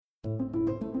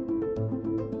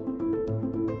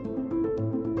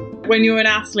When you're an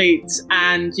athlete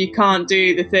and you can't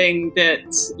do the thing that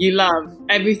you love,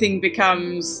 everything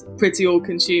becomes pretty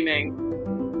all-consuming.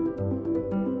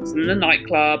 I was in a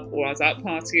nightclub or I was out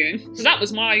partying. So that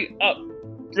was my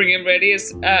upbringing, really,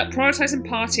 is prioritising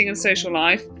partying and social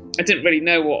life. I didn't really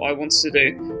know what I wanted to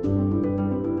do.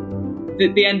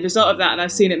 The end result of that, and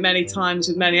I've seen it many times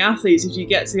with many athletes, if you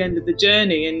get to the end of the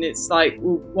journey and it's like,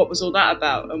 well, what was all that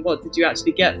about and what did you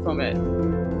actually get from it?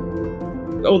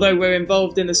 Although we're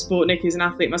involved in the sport, Nikki's an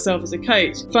athlete, myself as a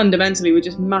coach, fundamentally we're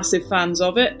just massive fans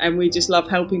of it, and we just love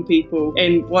helping people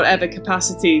in whatever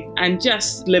capacity and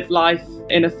just live life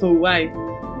in a full way.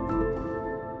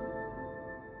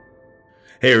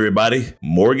 Hey everybody,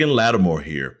 Morgan Lattimore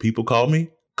here. People call me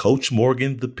Coach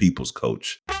Morgan, the People's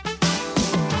Coach.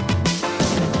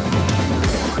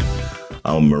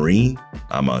 I'm a Marine,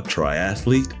 I'm a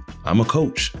triathlete, I'm a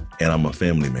coach, and I'm a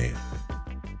family man.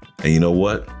 And you know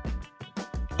what?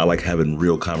 I like having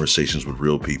real conversations with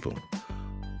real people.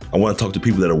 I want to talk to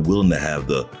people that are willing to have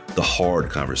the hard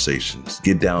conversations,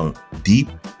 get down deep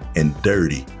and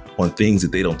dirty on things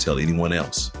that they don't tell anyone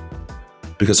else.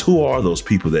 Because who are those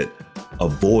people that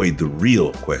avoid the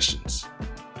real questions?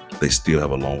 They still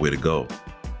have a long way to go.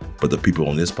 But the people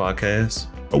on this podcast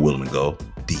are willing to go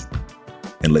deep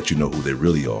and let you know who they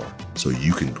really are so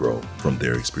you can grow from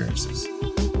their experiences.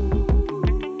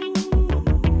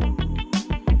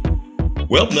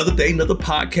 Well, another day, another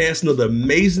podcast, another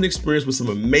amazing experience with some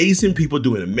amazing people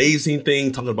doing amazing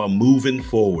things, talking about moving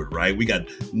forward, right? We got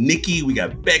Nikki, we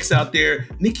got Bex out there.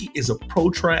 Nikki is a pro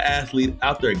triathlete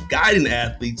out there guiding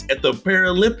athletes at the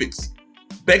Paralympics.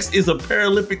 Bex is a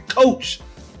Paralympic coach.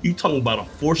 You talking about a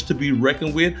force to be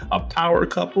reckoned with, a power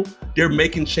couple. They're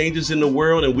making changes in the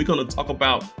world, and we're going to talk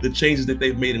about the changes that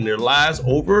they've made in their lives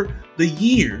over the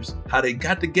years, how they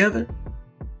got together,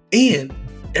 and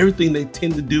everything they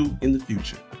tend to do in the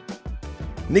future.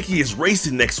 Nikki is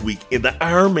racing next week in the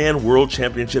Ironman World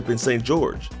Championship in St.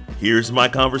 George. Here's my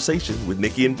conversation with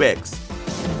Nikki and Bex.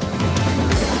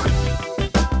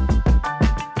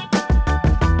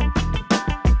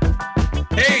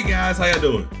 Hey guys, how y'all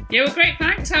doing? Yeah, well, great,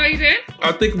 thanks. How are you doing?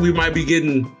 I think we might be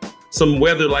getting some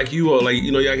weather like you are, like,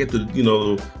 y'all get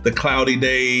the cloudy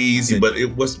days, but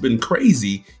what's been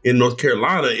crazy in North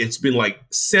Carolina, it's been like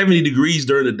 70 degrees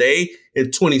during the day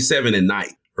and 27 at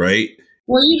night, right?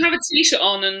 Well, you have a t-shirt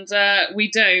on and we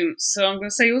don't, so I'm going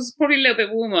to say yours is probably a little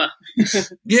bit warmer.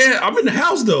 Yeah, I'm in the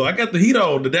house though. I got the heat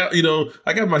on.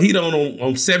 I got my heat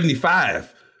on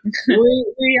 75.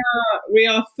 We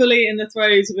are fully in the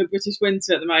throes of a British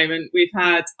winter at the moment. We've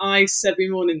had ice every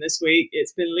morning this week.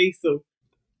 It's been lethal.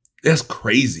 That's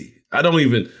crazy. I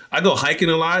go hiking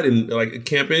a lot and like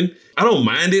camping. I don't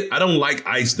mind it. I don't like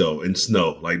ice though and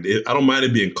snow. I don't mind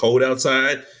it being cold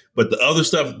outside, but the other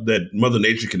stuff that Mother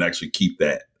Nature can actually keep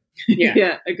that.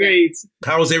 Yeah, agreed.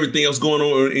 How is everything else going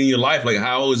on in your life? Like,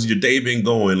 how has your day been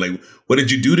going? Like, what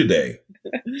did you do today?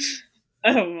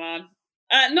 Oh man.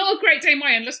 Not a great day,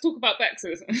 my end. Let's talk about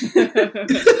Bex's.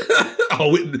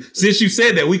 Since you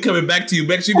said that, we coming back to you.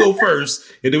 Bex, you go first,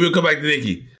 and then we'll come back to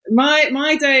Nikki.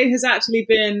 My day has actually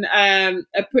been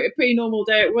a pretty normal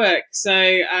day at work.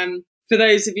 So for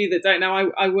those of you that don't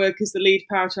know, I work as the lead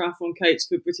paratriathlon coach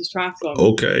for British Triathlon.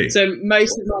 Okay. So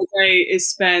most of my day is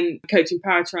spent coaching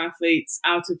paratriathletes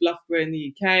out of Loughborough in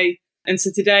the UK. And so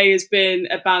today has been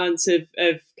a balance of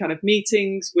kind of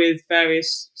meetings with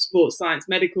various sports science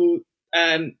medical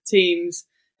teams,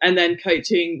 and then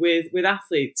coaching with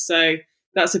athletes. So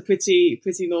that's a pretty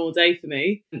normal day for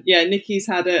me. Yeah, Nikki's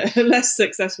had a less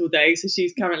successful day, so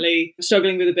she's currently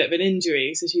struggling with a bit of an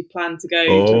injury. So she planned to go.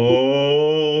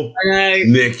 Oh,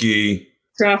 Nikki.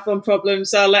 Triathlon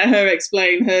problems. So I'll let her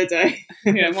explain her day.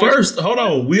 Yeah, first, hold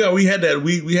on. We had that.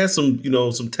 We had some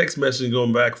some text messaging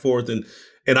going back and forth, and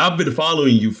I've been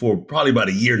following you for probably about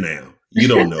a year now. You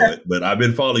don't know it, but I've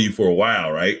been following you for a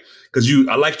while, right? Because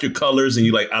I like your colors and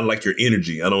I like your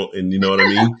energy. And you know what I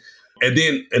mean? And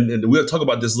then we'll talk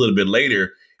about this a little bit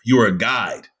later. You were a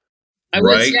guide. I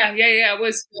right? was, yeah. I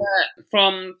was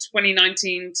from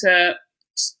 2019 to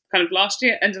kind of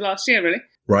end of last year, really.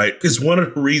 Right. It's one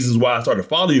of the reasons why I started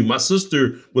following you. My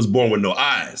sister was born with no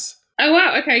eyes. Oh,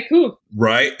 wow. Okay, cool.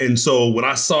 Right. And so when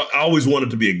I always wanted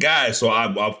to be a guide. So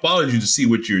I followed you to see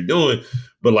what you're doing.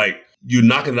 But you're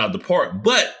knocking it out the park.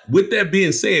 But with that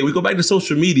being said, we go back to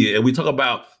social media and we talk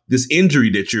about this injury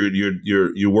that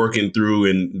you're working through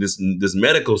and this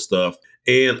medical stuff.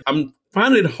 And I'm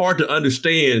finding it hard to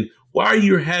understand why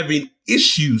you're having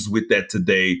issues with that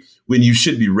today when you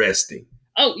should be resting.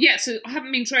 Oh, yeah. So I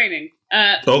haven't been training.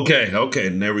 Okay,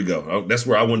 and there we go. That's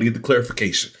where I wanted to get the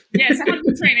clarification. Yes, I had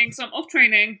the training, so I'm off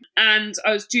training, and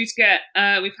I was due to get.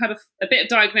 We've had a bit of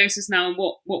diagnosis now on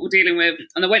what we're dealing with,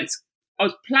 and I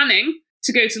was planning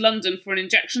to go to London for an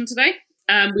injection today.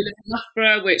 We live in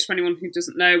Loughborough, which, for anyone who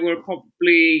doesn't know, we're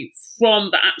probably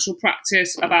from the actual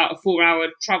practice about a 4-hour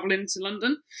travel into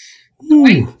London.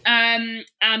 Right? And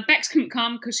Bex couldn't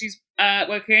come because she's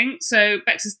working, so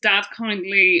Bex's dad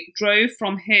kindly drove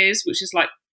from his, which is like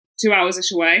 2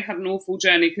 hours-ish away, had an awful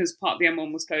journey because part of the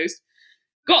M1 was closed.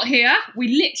 Got here, we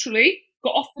literally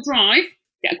got off the drive,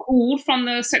 get a call from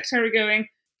the secretary going,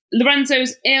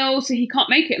 Lorenzo's ill, so he can't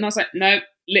make it. And I was like, no,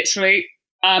 literally,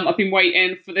 I've been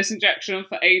waiting for this injection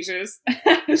for ages.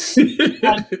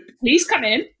 Please come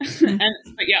in.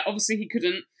 But yeah, obviously he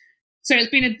couldn't. So it's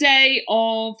been a day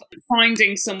of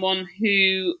finding someone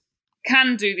who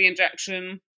can do the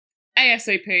injection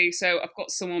ASAP. So I've got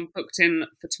someone booked in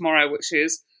for tomorrow, which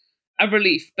is a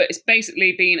relief. But it's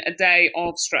basically been a day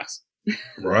of stress.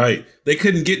 Right. They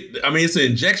couldn't it's an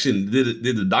injection. Did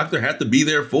the doctor have to be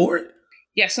there for it?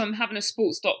 Yes, so I'm having a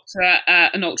sports doctor,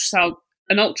 an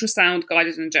ultrasound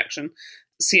guided injection.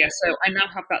 So yeah, so I now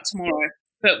have that tomorrow.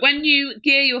 But when you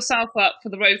gear yourself up for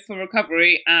the road for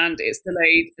recovery and it's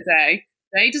delayed a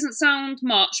day doesn't sound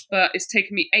much, but it's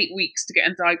taken me 8 weeks to get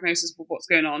a diagnosis of what's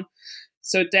going on.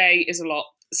 So a day is a lot.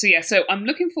 So yeah, so I'm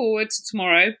looking forward to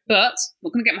tomorrow, but I'm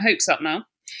not going to get my hopes up now.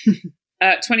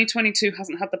 2022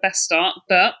 hasn't had the best start,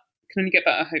 but can only get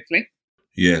better, hopefully.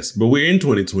 Yes, but we're in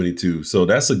 2022, so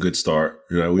that's a good start.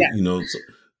 Some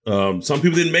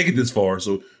people didn't make it this far,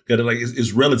 so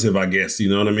it's relative, I guess. You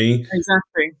know what I mean?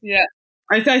 Exactly. Yeah.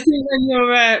 I think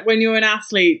when you're an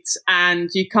athlete and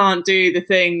you can't do the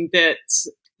thing that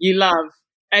you love,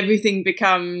 everything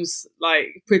becomes like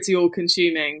pretty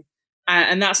all-consuming.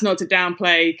 And that's not to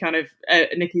downplay kind of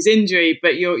Nikki's injury,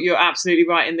 but you're absolutely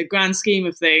right. In the grand scheme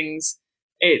of things,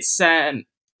 it's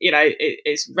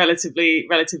it's relatively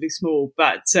small,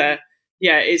 but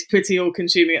it's pretty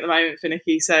all-consuming at the moment for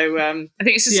Nikki. So I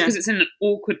think it's just because it's in an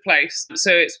awkward place.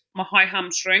 So it's my high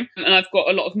hamstring, and I've got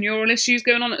a lot of neural issues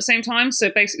going on at the same time. So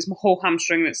basically, it's my whole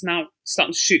hamstring that's now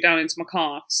starting to shoot down into my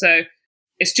calf. So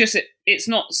it's just it's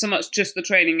not so much just the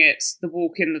training; it's the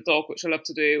walking the dog, which I love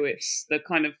to do. It's the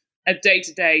kind of a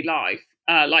day-to-day life.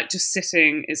 Like just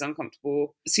sitting is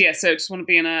uncomfortable. So yeah, so I just want to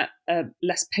be in a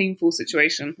less painful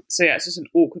situation. So yeah, it's just an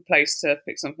awkward place to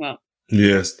pick something up.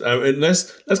 Yes, and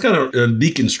let's kind of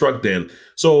deconstruct that.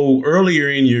 So earlier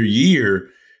in your year,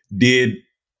 did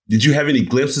you have any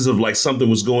glimpses of like something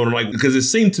was going on? Like, because it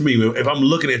seemed to me, if I'm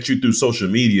looking at you through social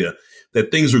media,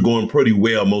 that things were going pretty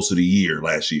well most of the year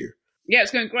last year. Yeah,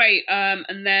 it's going great.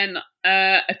 And then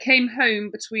I came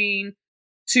home between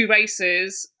 2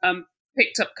 races.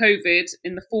 Picked up COVID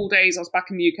in the 4 days I was back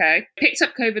in the UK. Picked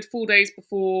up COVID 4 days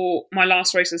before my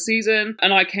last race of the season,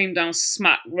 and I came down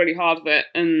smack really hard of it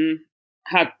and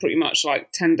had pretty much like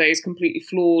 10 days completely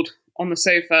floored on the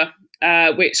sofa,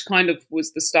 which kind of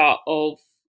was the start of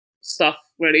stuff,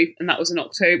 really. And that was in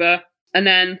October. And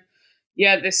then,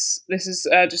 yeah, this has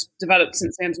just developed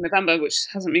since the end of November, which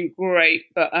hasn't been great,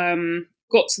 but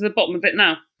got to the bottom of it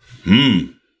now.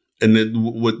 And then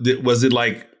was it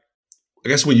like, I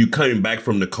guess when you coming back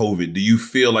from the COVID, do you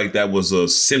feel like that was a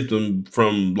symptom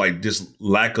from like just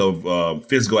lack of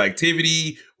physical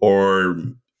activity, or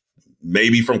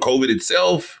maybe from COVID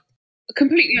itself?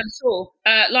 Completely unsure.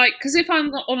 Because if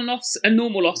I'm on a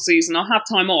normal off season, I'll have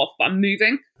time off, but I'm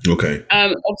moving. Okay.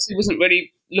 Obviously wasn't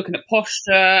really looking at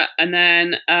posture. And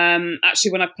then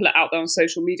actually when I put it out there on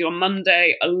social media on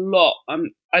Monday, I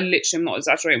literally am not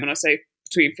exaggerating when I say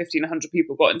between 50 and 100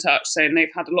 people got in touch saying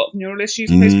they've had a lot of neural issues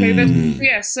post-COVID.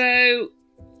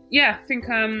 I think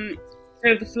go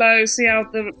with the flow, see how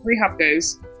the rehab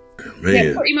goes. Man.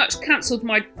 Yeah, pretty much cancelled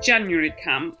my January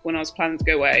camp when I was planning to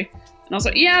go away. And I was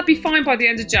like, yeah, I'll be fine by the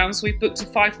end of Jan. So we booked a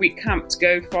 5-week camp to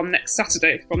go from next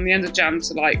Saturday, from the end of Jan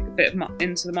to like a bit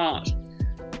into the March.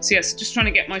 So yes, just trying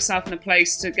to get myself in a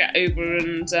place to get over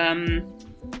and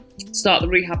start the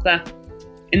rehab there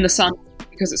in the sun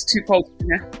because it's too cold in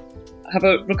here. I have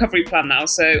a recovery plan now,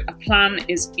 so a plan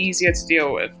is easier to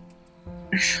deal with.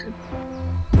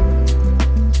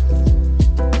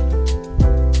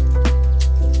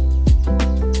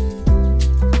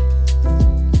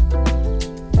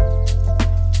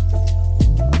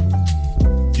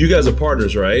 You guys are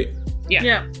partners, right?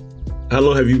 Yeah. How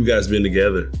long have you guys been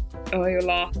together? Oh, you'll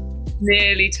laugh.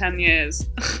 Nearly 10 years.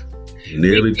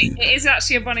 Nearly. It is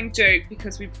actually a running joke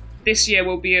because this year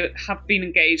we'll have been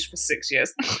engaged for 6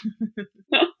 years.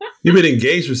 You've been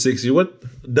engaged for 6 years? What?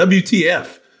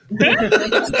 WTF?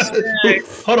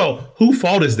 Hold on. Whose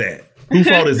fault is that? Who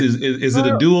fought? Is it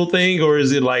a dual thing, or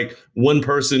is it like one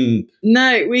person?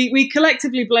 No, we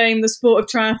collectively blame the sport of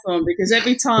triathlon, because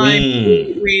every time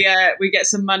we get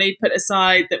some money put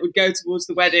aside that would go towards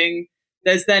the wedding,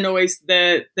 there's then always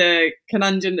the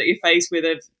conundrum that you're faced with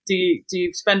of do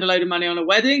you spend a load of money on a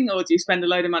wedding, or do you spend a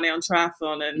load of money on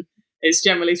triathlon? And it's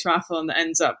generally triathlon that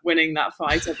ends up winning that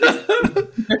fight.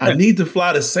 I need to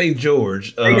fly to St.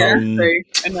 George. I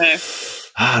know.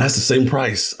 That's the same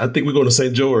price. I think we're going to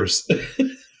St. George.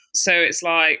 So it's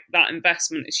like that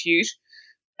investment is huge.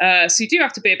 So you do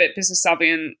have to be a bit business savvy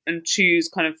and choose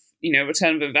kind of,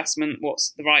 return of investment,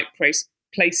 what's the right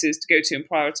places to go to and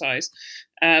prioritize.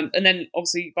 And then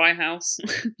obviously buy a house,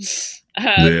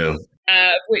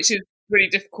 which is really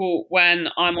difficult when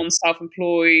I'm on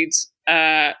self-employed.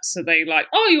 So they like,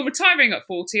 oh, you're retiring at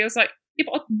 40. I was like, yeah,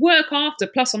 but I'd work after.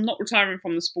 Plus, I'm not retiring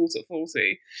from the sport at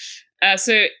 40.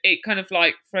 So it kind of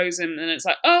like throws in, and it's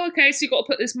like, oh, okay, so you've got to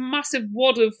put this massive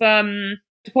wad of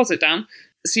deposit down.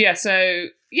 So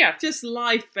yeah, just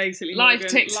life basically. Life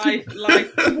takes life.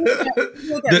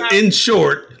 In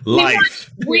short, life.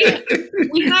 We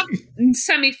have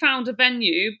semi-found a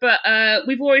venue, but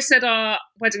we've always said our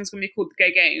wedding's going to be called the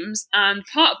Gay Games, and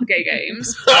part of the Gay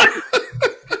Games,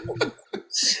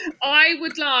 I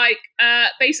would like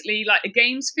basically like a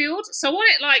games field. So I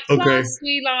want it like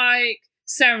classy, like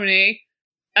ceremony,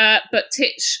 but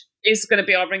Titch is going to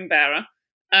be our ring bearer.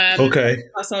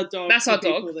 That's our dog. That's our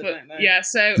dog. Yeah,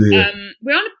 so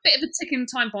we're on a bit of a ticking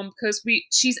time bomb because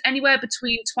she's anywhere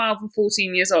between 12 and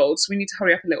 14 years old, so we need to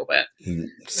hurry up a little bit.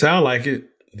 Sound like it.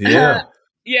 Yeah.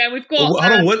 Yeah, we've got. Hold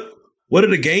on, what are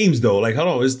the games though? Like, hold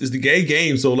on, it's the Gay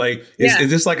Games. So like, is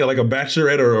this like a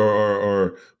bachelorette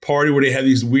or party where they have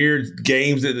these weird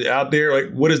games out there?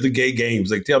 Like, what is the Gay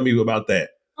Games? Like, tell me about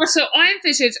that. So I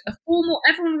envisioned a formal.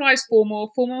 Everyone arrives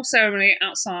formal ceremony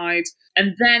outside,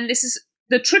 and then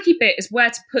the tricky bit is where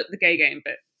to put the gay game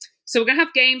bit. So we're going to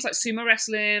have games like sumo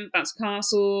wrestling, bounce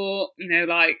castle,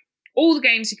 like all the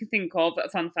games you can think of at a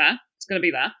fun fair. It's going to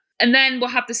be there. And then we'll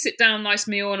have the sit-down nice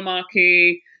meal on a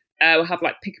marquee. We'll have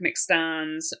like pick and mix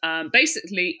stands.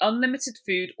 Basically, unlimited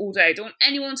food all day. Don't want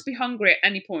anyone to be hungry at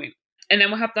any point. And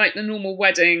then we'll have like the normal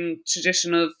wedding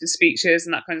tradition of the speeches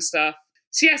and that kind of stuff.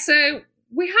 So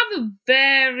we have a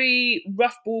very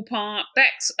rough ballpark.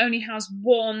 Bex only has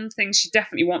one thing she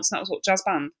definitely wants, and that was what, jazz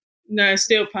band? No,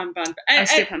 steel pan band.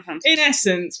 Steel pan band. In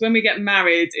essence, when we get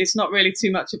married, it's not really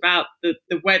too much about the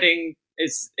wedding.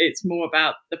 It's more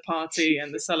about the party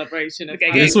and the celebration of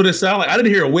That's what it sounded like. I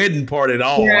didn't hear a wedding part at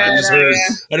all. I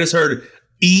just heard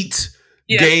eat,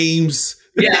 games.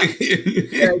 Yeah,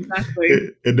 exactly.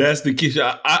 And that's the key.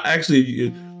 I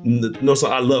actually... so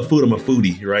I love food. I'm a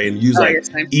foodie, right? And you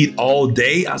eat all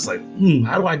day. I was like,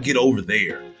 how do I get over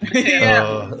there?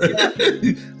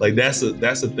 Like that's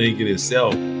a thing in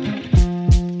itself.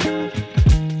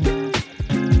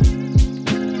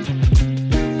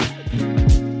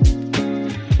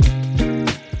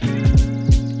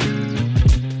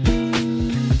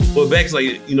 Well, Bex,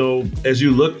 like, as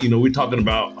you look, we're talking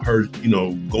about her,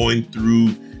 going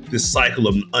through this cycle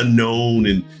of unknown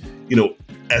and,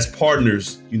 as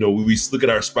partners, when we look at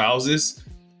our spouses,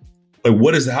 like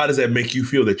how does that make you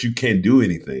feel that you can't do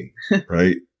anything,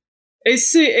 right?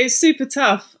 It's super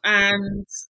tough. And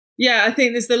yeah, I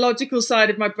think there's the logical side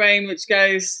of my brain, which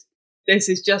goes, this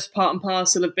is just part and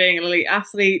parcel of being an elite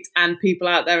athlete, and people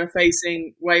out there are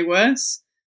facing way worse.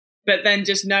 But then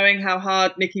just knowing how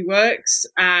hard Nikki works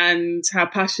and how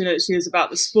passionate she is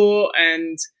about the sport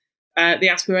and the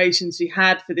aspirations she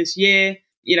had for this year,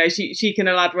 she can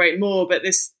elaborate more, but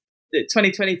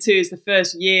 2022 is the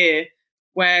first year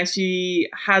where she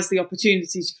has the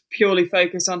opportunity to purely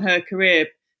focus on her career.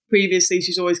 Previously,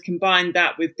 she's always combined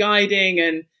that with guiding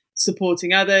and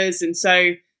supporting others. And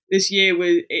so this year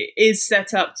it is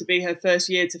set up to be her first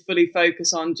year to fully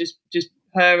focus on just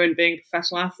her and being a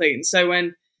professional athlete. And so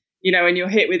when you're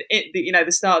hit with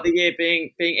the start of the year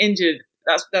being injured,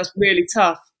 that's really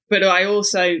tough. But I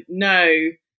also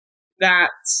know that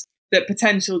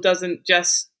potential doesn't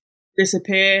just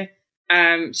disappear.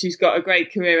 She's got a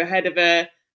great career ahead of her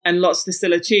and lots to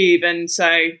still achieve. And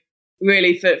so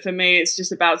really for me, it's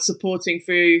just about supporting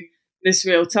through this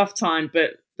real tough time,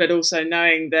 but also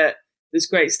knowing that there's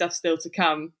great stuff still to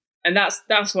come. And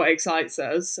that's what excites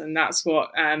us. And that's what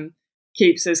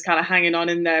keeps us kind of hanging on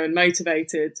in there and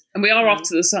motivated. And we are off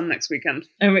to the sun next weekend.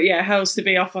 And Hell's to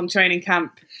be off on training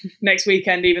camp next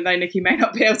weekend, even though Nikki may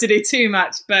not be able to do too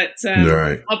much. But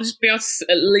I'll just be able to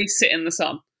at least sit in the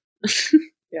sun.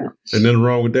 Yeah. And nothing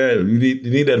wrong with that. You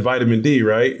need that vitamin D,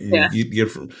 right? You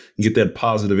get that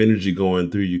positive energy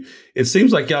going through you. It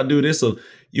seems like y'all do this. So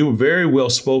you were very well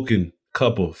spoken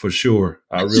couple for sure.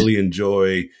 I really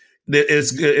enjoy.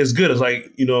 It's good. It's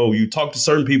like, you talk to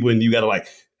certain people and you got to like,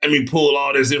 let me pull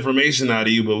all this information out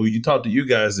of you. But when you talk to you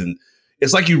guys, and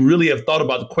it's like you really have thought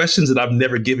about the questions that I've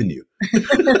never given you.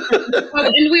 Well,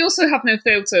 and we also have no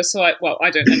filter, so I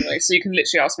don't anyway. So you can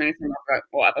literally ask me anything about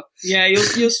whatever. Yeah,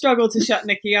 you'll struggle to shut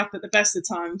Nikki up at the best of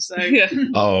times. So Yeah.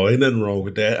 Oh, ain't nothing wrong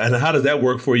with that. And how does that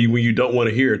work for you when you don't want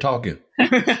to hear her talking?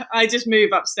 I just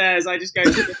move upstairs. I just go to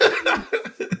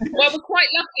the Well, we're quite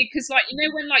lucky because, like,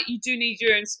 when like you do need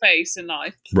your own space in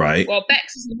life. Right. Well,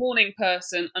 Bex is a morning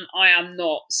person and I am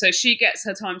not, so she gets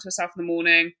her time to herself in the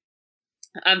morning.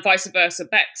 And vice versa.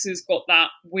 Bex has got that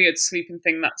weird sleeping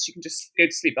thing that she can just go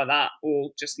to sleep like that or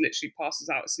just literally passes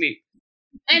out of sleep.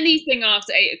 Anything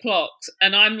after 8 o'clock,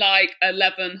 and I'm like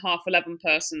half 11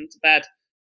 person to bed.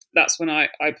 That's when I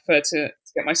prefer to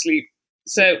get my sleep.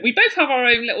 So we both have our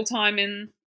own little time in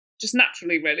just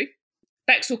naturally, really.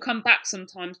 Bex will come back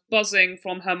sometimes buzzing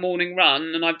from her morning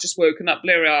run and I've just woken up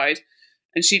bleary-eyed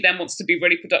and she then wants to be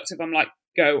really productive. I'm like,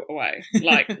 go away.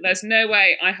 Like, there's no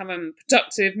way I have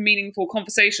productive, meaningful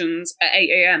conversations at 8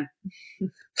 a.m.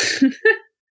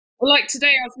 Well, like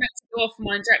today I was meant to go off for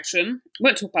my injection.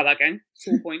 Won't talk about that again.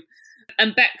 Sore point.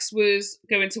 And Bex was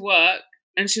going to work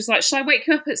and she was like, should I wake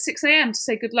you up at 6 a.m. to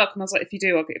say good luck? And I was like, if you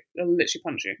do, I'll literally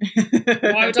punch you.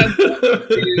 Why would I want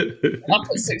you up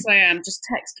at 6 a.m.? Just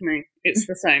text me. It's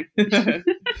the same.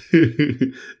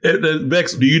 And then,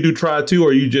 Bex, do you do tri too,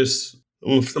 or you just...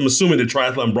 I'm assuming the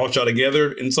triathlon brought y'all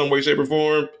together in some way, shape, or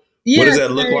form. Yeah, what does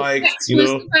that look like? Bex was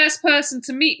the first person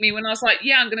to meet me when I was like,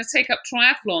 yeah, I'm going to take up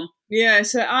triathlon. Yeah,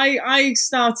 so I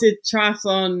started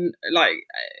triathlon like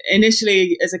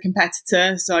initially as a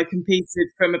competitor. So I competed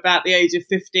from about the age of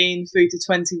 15 through to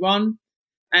 21.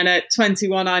 And at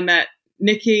 21, I met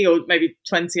Nikki, or maybe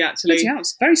 20 actually. Yeah,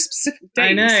 it's very specific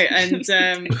dates. I know. And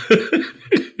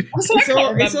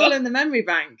it's all in the memory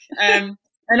bank. And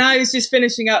I was just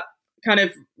finishing up kind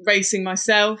of racing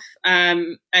myself,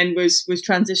 and was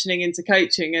transitioning into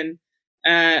coaching,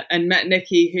 and met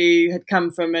Nikki, who had come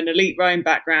from an elite rowing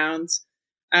background,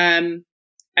 and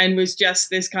was just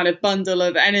this kind of bundle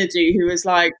of energy, who was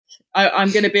like,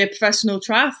 I'm going to be a professional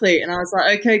triathlete. And I was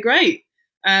like, okay, great.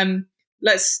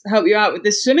 Let's help you out with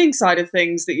this swimming side of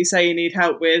things that you say you need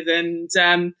help with. And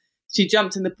she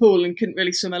jumped in the pool and couldn't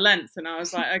really swim a length. And I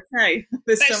was like, okay,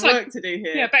 there's some work to do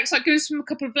here. Yeah, Bex like, go swim a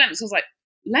couple of lengths. I was like,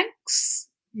 lengths?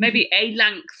 Maybe a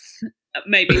length.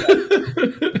 Maybe.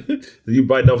 You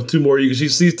bite off two more.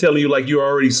 She's telling you like you're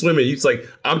already swimming. She's like,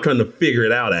 I'm trying to figure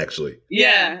it out, actually.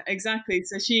 Yeah, exactly.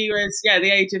 So she was,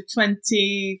 the age of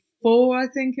 24, I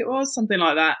think it was, something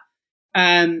like that.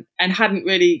 And hadn't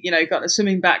really, got a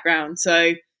swimming background.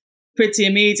 So pretty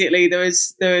immediately there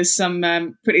was some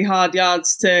pretty hard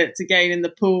yards to gain in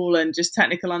the pool and just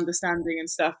technical understanding and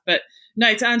stuff. But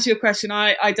no, to answer your question,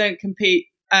 I don't compete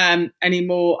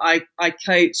anymore. I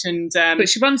coach, and but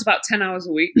she runs about 10 hours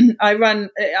a week. I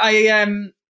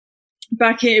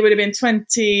back here, it would have been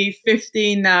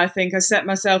 2015 now, I think. I set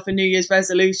myself a New Year's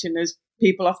resolution, as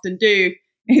people often do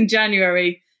in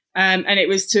January, and it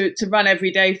was to run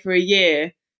every day for a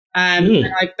year. And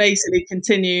I've basically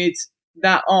continued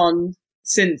that on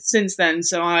since then.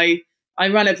 So I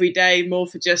run every day, more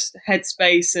for just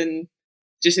headspace, and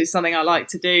just it's something I like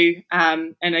to do,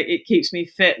 and it keeps me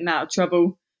fit and out of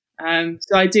trouble.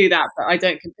 So I do that, but I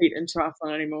don't compete in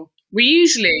triathlon anymore. We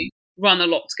usually run a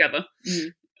lot together.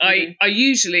 Okay. I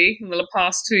usually, in the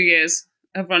past 2 years,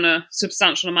 have run a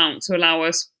substantial amount to allow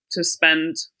us to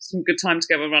spend some good time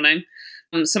together running.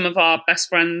 And some of our best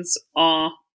friends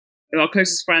are our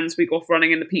closest friends. We go off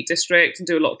running in the Peak District and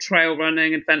do a lot of trail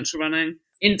running, adventure running.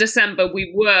 In December,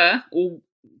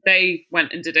 they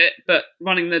went and did it, but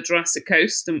running the Jurassic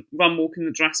Coast and walking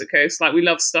the Jurassic Coast, like, we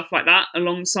love stuff like that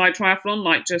alongside triathlon,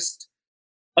 like just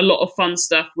a lot of fun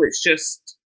stuff which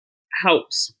just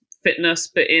helps fitness,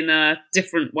 but in a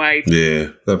different way. Yeah,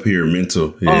 up here,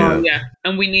 mental. Yeah. Oh, yeah.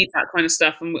 And we need that kind of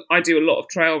stuff. And I do a lot of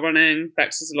trail running.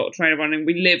 Bex does a lot of trail running.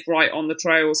 We live right on the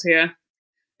trails here.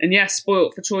 And yeah,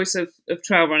 spoilt for choice of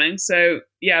trail running. So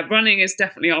yeah, running is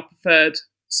definitely our preferred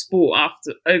sport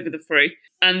over the three.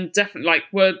 And definitely, like,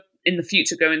 we're in the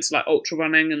future going to like ultra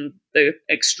running and the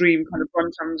extreme kind of run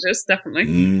challenges,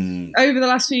 definitely. Over the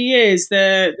last few years,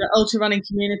 the ultra running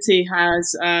community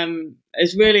has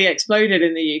really exploded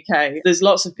in the UK. There's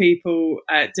lots of people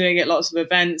doing it, lots of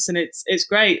events, and it's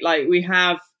great. Like, we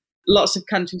have lots of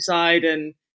countryside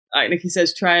and, like Nikki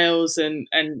says, trails and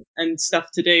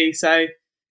stuff to do. So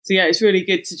yeah, it's really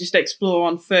good to just explore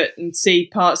on foot and see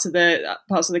parts of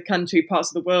the country, parts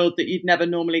of the world that you'd never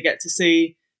normally get to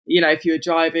see, if you were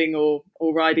driving or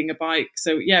riding a bike.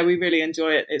 So yeah, we really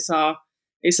enjoy it. It's our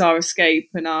escape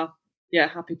and our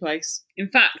happy place. In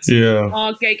fact, Yeah.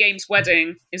 our Gay Games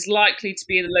wedding is likely to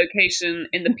be in a location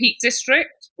in the Peak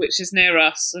District, which is near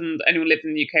us, and anyone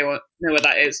living in the UK will know where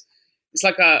that is. It's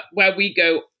like where we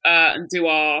go and do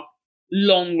our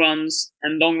long runs,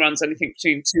 and long runs anything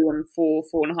between 2 and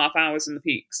 4.5 hours in the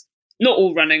peaks. Not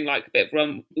all running, like a bit of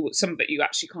run, some of it you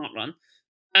actually can't run.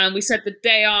 And we said the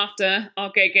day after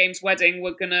our Gay Games wedding,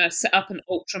 we're going to set up an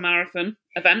ultra marathon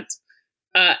event.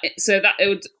 So that it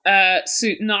would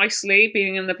suit nicely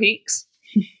being in the peaks.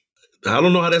 I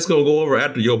don't know how that's going to go over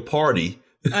after your party.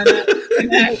 I know.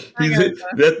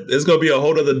 It's going to be a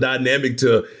whole other dynamic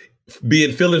to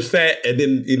feeling fat and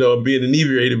then, being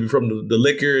inebriated from the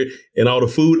liquor and all the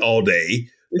food all day,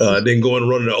 then going and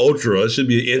running the ultra. It should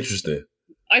be interesting.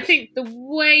 I think the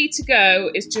way to go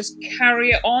is just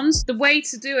carry it on. The way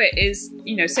to do it is,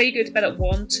 say you go to bed at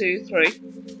 1, 2, 3,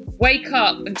 wake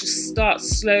up and just start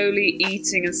slowly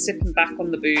eating and sipping back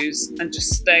on the booze and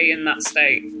just stay in that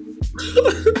state.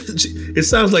 It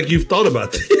sounds like you've thought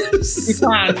about this. You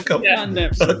can.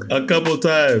 A couple of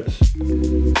times.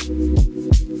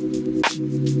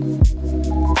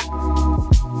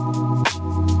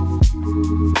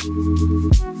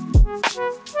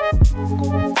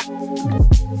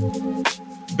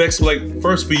 Bex,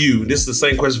 first for you, this is the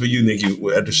same question for you, Nikki,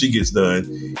 after she gets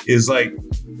done, is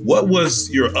what was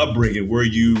your upbringing?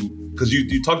 Because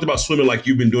you talked about swimming like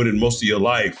you've been doing it most of your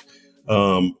life.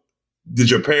 Did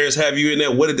your parents have you in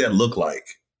that? What did that look like?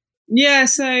 Yeah,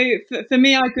 so for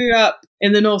me, I grew up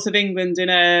in the north of England in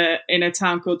a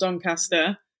town called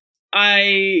Doncaster.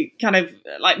 I kind of,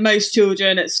 like most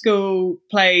children at school,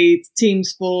 played team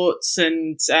sports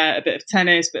and a bit of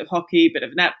tennis, a bit of hockey, a bit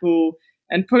of netball.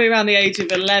 And probably around the age of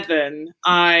 11,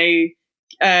 I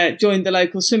joined the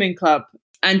local swimming club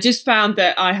and just found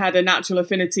that I had a natural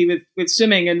affinity with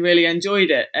swimming and really enjoyed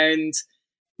it. And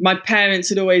my parents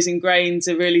had always ingrained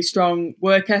a really strong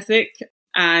work ethic,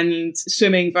 and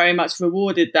swimming very much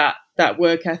rewarded that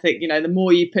work ethic. The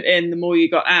more you put in, the more you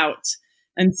got out.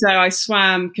 And so I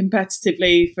swam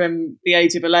competitively from the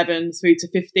age of 11 through to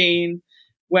 15,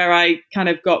 where I kind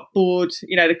of got bored,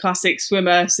 the classic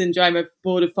swimmer syndrome of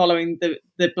bored of following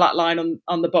the black line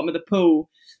on the bottom of the pool.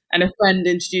 And a friend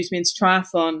introduced me into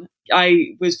triathlon.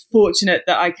 I was fortunate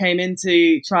that I came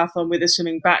into triathlon with a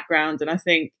swimming background. And I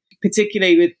think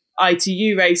particularly with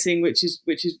ITU racing, which is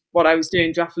what I was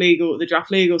doing, the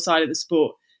draft legal side of the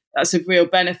sport, that's a real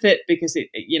benefit because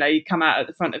you come out at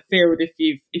the front of the field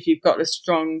if you've got a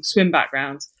strong swim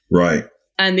background. Right.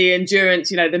 And the endurance,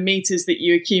 the meters that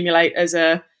you accumulate as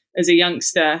a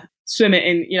youngster,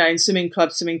 swimming in swimming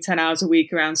clubs, swimming 10 hours a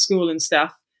week around school and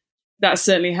stuff, that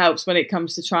certainly helps when it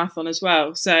comes to triathlon as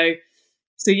well. So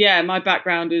yeah, my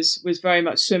background was very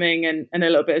much swimming and a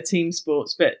little bit of team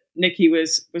sports, but Nikki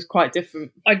was quite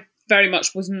different. I very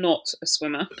much was not a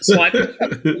swimmer. So I picked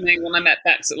up swimming when I met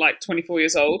Bex at 24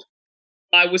 years old.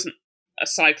 I wasn't a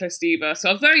cyclist either. So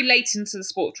I was very late into the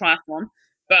sport of triathlon,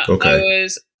 but okay.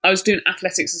 I was doing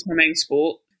athletics as my main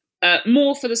sport,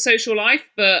 more for the social life,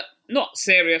 but not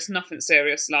serious, nothing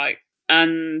serious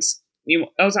and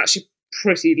I was actually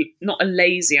pretty, not a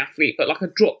lazy athlete, but I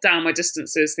dropped down my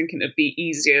distances thinking it'd be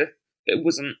easier. It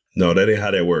wasn't. No, that ain't how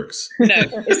that works. No, I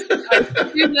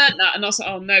learned that, and I was like,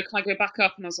 "Oh no, can I go back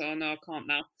up?" And I was like, "Oh no, I can't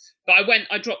now." But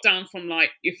I dropped down from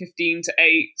your 15 to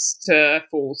 8s to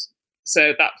 4s.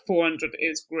 So that 400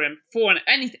 is grim. 4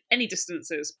 and any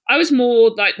distances. I was more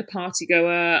the party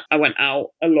goer. I went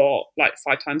out a lot,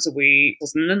 5 times a week. I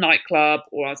was in a nightclub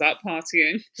or I was out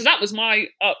partying. So that was my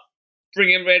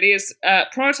upbringing. Really, is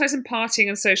prioritizing partying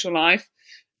and social life.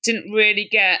 Didn't really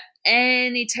get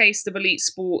any taste of elite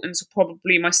sport until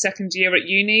probably my second year at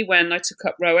uni when I took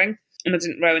up rowing, and I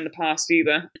didn't row in the past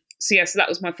either. So that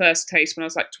was my first taste when I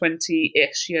was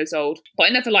 20-ish years old. But I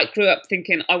never grew up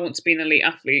thinking I want to be an elite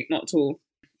athlete, not at all.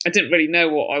 I didn't really know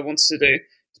what I wanted to do.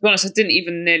 To be honest, I didn't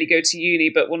even nearly go to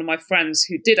uni, but one of my friends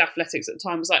who did athletics at the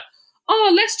time was like,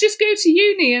 "Oh, let's just go to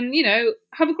uni and,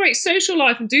 have a great social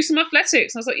life and do some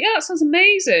athletics." And I was like, "Yeah, that sounds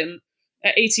amazing."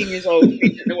 At 18 years old, you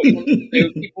didn't know what you wanted to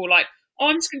do. People were like, "Oh,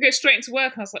 I'm just going to go straight into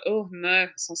work." And I was like, "Oh, no,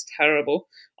 that sounds terrible.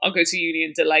 I'll go to uni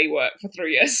and delay work for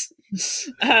 3 years."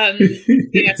 I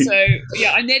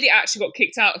nearly actually got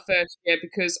kicked out of first year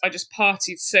because I just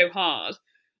partied so hard.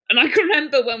 And I can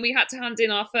remember when we had to hand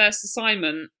in our first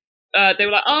assignment, they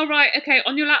were like, "Oh, right, okay,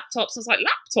 on your laptops." I was like,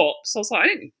 "Laptops?" I was like,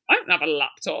 I don't have a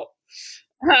laptop.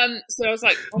 So I was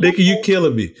like, Nikki, you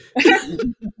killing me.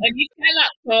 And you get a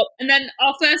laptop, and then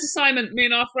our first assignment, me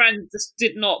and our friend just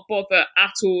did not bother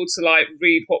at all to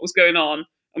read what was going on,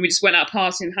 and we just went out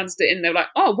partying and handed it in. They were like,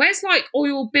 "Oh, where's all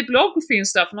your bibliography and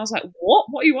stuff?" And I was like,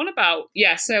 "What are you on about?"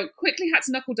 Yeah, so quickly had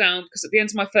to knuckle down because at the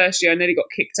end of my first year, I nearly got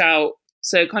kicked out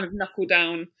So kind of knuckle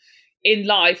down in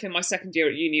life in my second year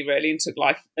at uni, really, and took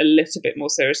life a little bit more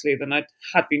seriously than I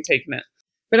had been taking it.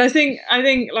 But I think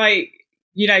like,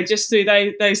 you know, just through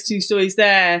those two stories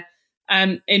there,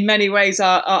 in many ways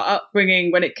our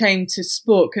upbringing when it came to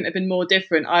sport couldn't have been more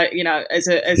different. You know, as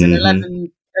an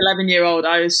 11-year-old,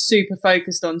 I was super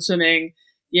focused on swimming.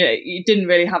 You didn't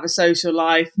really have a social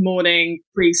life. Morning,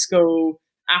 preschool,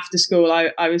 after school,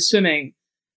 I was swimming.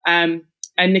 And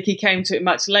Nikki came to it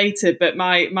much later. But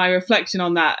my reflection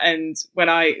on that, and when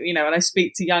I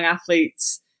speak to young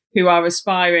athletes who are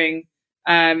aspiring,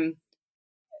 to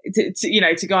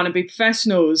go on and be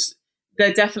professionals,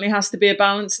 there definitely has to be a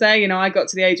balance there. You know, I got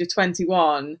to the age of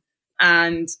 21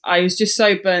 and I was just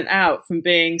so burnt out from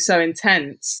being so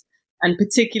intense. And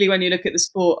particularly when you look at the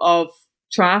sport of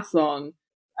triathlon,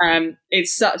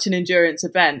 it's such an endurance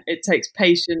event. It takes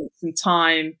patience and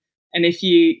time. And if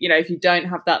you don't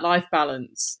have that life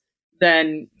balance,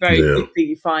 then very quickly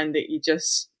you find that you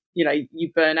just,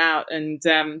 you burn out. And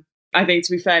I think,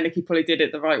 to be fair, Nikki probably did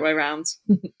it the right way around.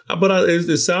 But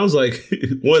it sounds like,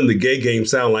 one, the gay game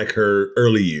sound like her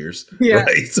early years,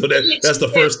 right? So that's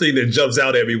the first thing that jumps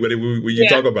out at me when you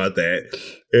talk about that.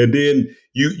 And then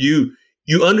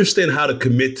you understand how to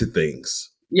commit to things.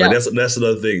 Yeah, right? That's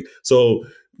another thing. So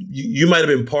you might have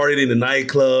been partying in the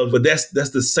nightclub, but that's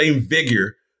the same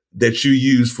vigor that you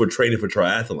use for training for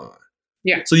triathlon.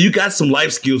 Yeah. So you got some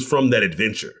life skills from that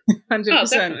adventure. 100%. Oh,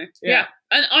 definitely. Yeah.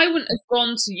 And I wouldn't have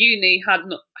gone to uni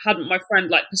hadn't my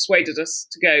friend persuaded us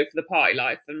to go for the party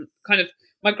life. And kind of,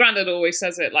 my granddad always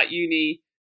says it, uni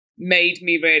made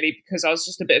me really, because I was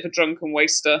just a bit of a drunken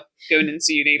waster going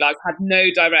into uni. Had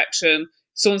no direction.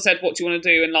 Someone said, "What do you want to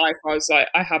do in life?" I was like,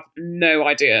 I have no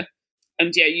idea.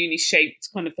 And yeah, uni shaped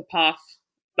kind of the path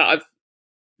that I've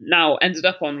now ended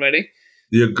up on, really.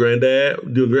 Your granddad,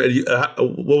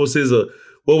 what was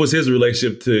his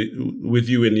relationship with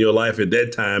you in your life at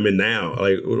that time and now?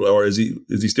 Or is he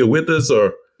still with us?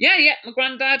 Or yeah, my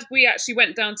granddad. We actually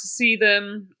went down to see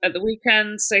them at the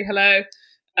weekend, say hello.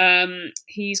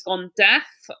 He's gone deaf,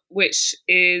 which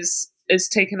has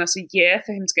taken us a year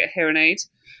for him to get a hearing aid.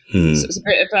 So it's a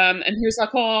bit of and he was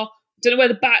like, "Oh, don't know where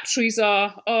the batteries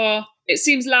are. Oh, it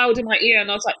seems loud in my ear."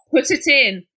 And I was like, "Put it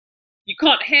in. You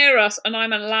can't hear us, and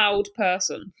I'm a loud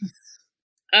person."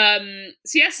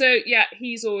 So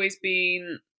he's always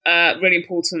been really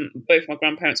important. Both my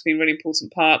grandparents have been a really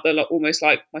important part. They're almost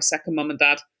like my second mum and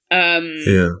dad.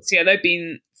 So they've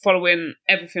been following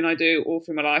everything I do all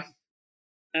through my life.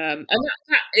 And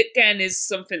that again is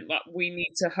something that we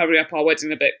need to hurry up our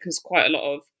wedding a bit, because quite a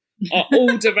lot of our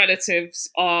older relatives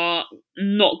are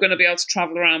not going to be able to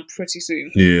travel around pretty soon.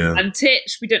 Yeah. And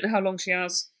Titch, we don't know how long she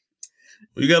has.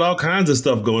 You got all kinds of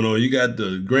stuff going on. You got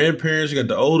the grandparents, you got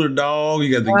the older dog,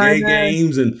 you got the gay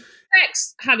games. And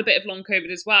Bex had a bit of long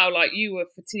COVID as well. You were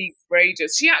fatigued for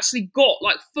ages. She actually got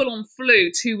full-on flu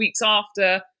 2 weeks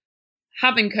after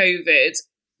having COVID,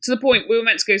 to the point we were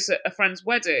meant to go to a friend's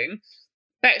wedding.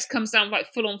 Bex comes down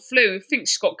full-on flu,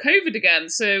 thinks she's got COVID again.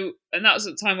 So, and that was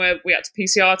at the time where we had to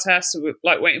PCR test. So we're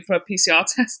waiting for a PCR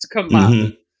test to come back.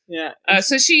 Mm-hmm. Yeah.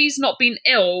 So she's not been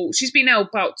ill. She's been ill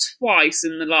about twice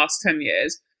in the last 10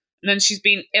 years. And then she's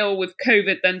been ill with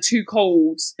COVID, then 2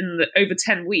 colds over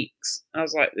 10 weeks. I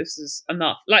was like, this is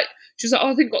enough. She was like,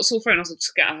 "Oh, I think I've got a sore throat." And I was like,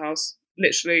 "Just get out of the house."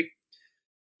 Literally.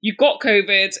 You got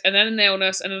COVID and then an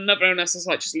illness and another illness. I was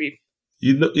like, "Just leave."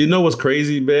 You know what's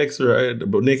crazy, Bex, or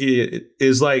Nikki,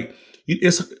 is it's like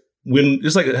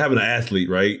having an athlete,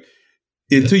 right?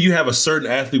 Until you have a certain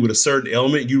athlete with a certain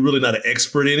ailment, you're really not an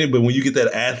expert in it. But when you get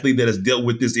that athlete that has dealt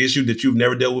with this issue that you've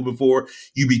never dealt with before,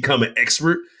 you become an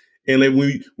expert. And then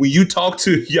when you talk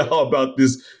to y'all about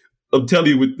this, I'm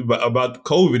telling you about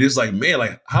COVID, it's like,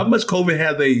 man, how much COVID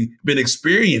have they been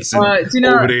experiencing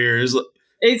over there?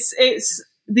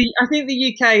 I think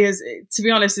the UK has, to be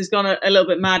honest, has gone a little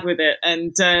bit mad with it,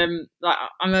 and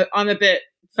I'm a bit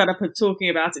fed up of talking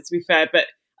about it, to be fair. But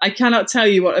I cannot tell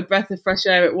you what a breath of fresh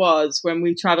air it was when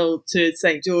we travelled to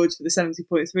St George for the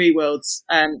 70.3 Worlds.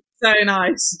 So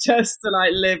nice just to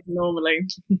live normally.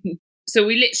 So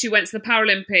we literally went to the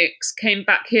Paralympics, came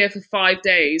back here for 5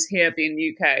 days, here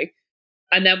being UK,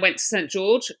 and then went to St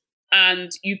George.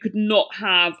 And you could not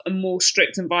have a more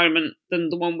strict environment than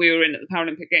the one we were in at the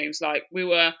Paralympic Games. We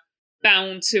were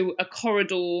bound to a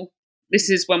corridor. This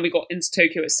is when we got into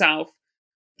Tokyo itself.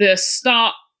 The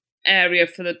start area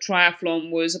for the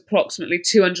triathlon was approximately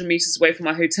 200 meters away from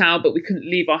our hotel, but we couldn't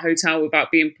leave our hotel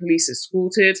without being police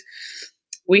escorted.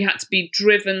 We had to be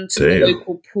driven to the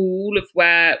local pool of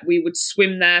where we would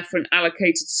swim there for an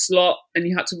allocated slot, and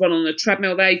you had to run on a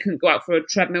treadmill there. You couldn't go out for a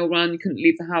treadmill run. You couldn't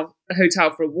leave the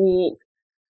hotel for a walk.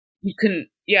 You couldn't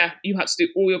you had to do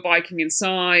all your biking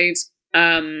inside.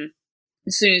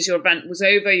 As soon as your event was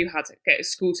over, you had to get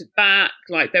escorted back.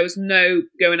 Like, there was no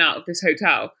going out of this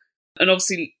hotel. And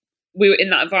obviously, we were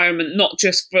in that environment not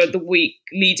just for the week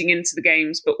leading into the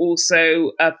games, but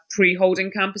also a pre-holding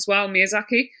camp as well,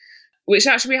 Miyazaki, which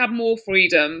actually we had more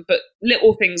freedom, but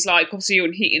little things like, obviously you're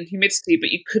in heat and humidity, but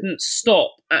you couldn't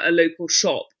stop at a local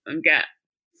shop and get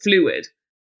fluid,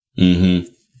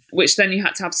 which then you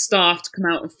had to have staff to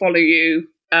come out and follow you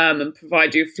and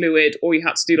provide you fluid, or you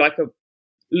had to do like a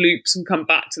loops and come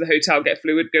back to the hotel, get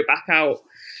fluid, go back out.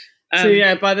 So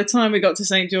yeah, by the time we got to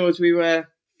St. George, we were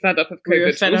fed up of COVID. We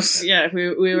were fed up. Yeah, we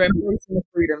were embracing the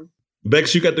freedom.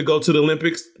 Bex, you got to go to the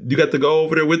Olympics? You got to go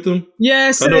over there with them?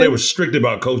 Yeah. So, I know they were strict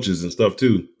about coaches and stuff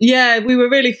too. Yeah, we were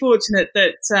really fortunate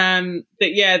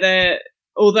that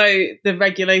although the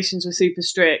regulations were super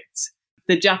strict,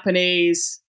 the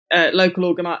Japanese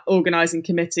local organising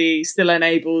committee still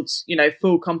enabled,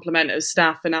 full complement of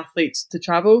staff and athletes to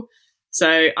travel.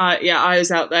 So I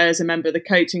was out there as a member of the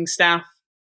coaching staff.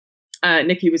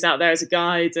 Nikki was out there as a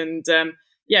guide, and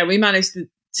we managed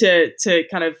to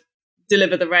kind of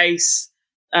deliver the race,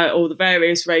 or the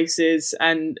various races.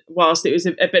 And whilst it was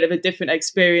a bit of a different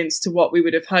experience to what we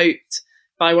would have hoped,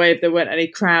 by way of there weren't any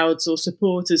crowds or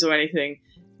supporters or anything,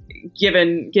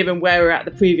 given where we're at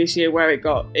the previous year, where it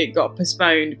got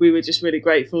postponed, we were just really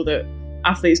grateful that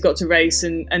athletes got to race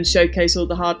and showcase all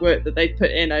the hard work that they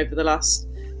put in over the last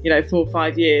 4 or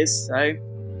 5 years. So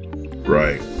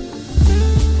right.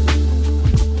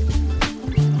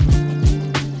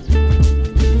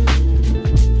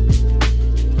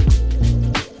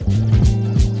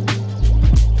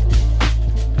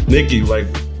 Nikki, like,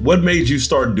 what made you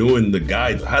start doing the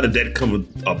guide? How did that come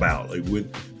about? Like,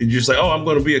 did you just say, "Oh, I'm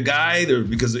going to be a guide," or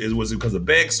was it because of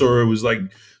Bex, or it was like,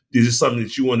 is this something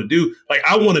that you want to do? Like,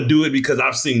 I want to do it because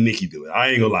I've seen Nikki do it. I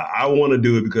ain't gonna lie, I want to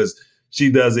do it because she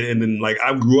does it, and then like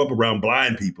I grew up around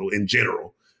blind people in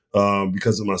general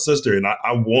because of my sister, and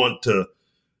I want to.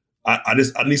 I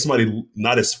need somebody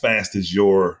not as fast as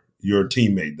your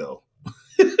teammate though.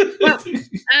 Well,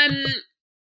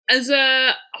 as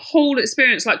a whole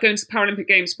experience, like going to the Paralympic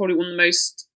Games is probably one of the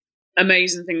most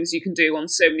amazing things you can do on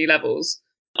so many levels.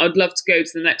 I'd love to go to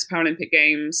the next Paralympic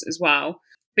Games as well.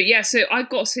 But yeah, so I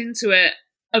got into it,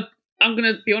 I'm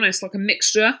going to be honest, like a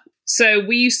mixture. So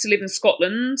we used to live in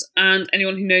Scotland, and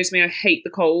anyone who knows me, I hate the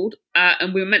cold.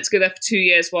 And we were meant to go there for 2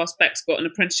 years whilst Bex got an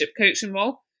apprenticeship coaching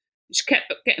role. She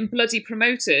kept getting bloody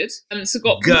promoted. And so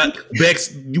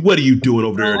Bex, what are you doing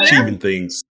over there achieving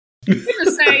things? I was going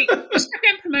to say, she kept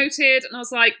getting promoted, and I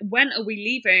was like, when are we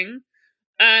leaving?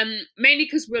 Mainly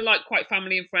because we're like quite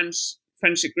family and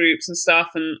friendship groups and stuff,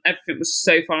 and everything was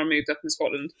so far removed up in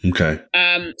Scotland. Okay.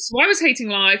 So I was hating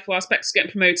life whilst Bex was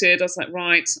getting promoted. I was like,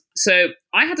 right. So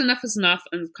I had enough is enough,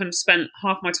 and kind of spent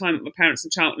half my time with my parents in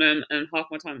Cheltenham and half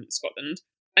my time in Scotland.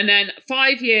 And then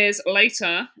 5 years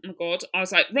later, oh my God, I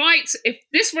was like, right, if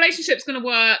this relationship's going to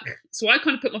work. So I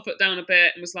kind of put my foot down a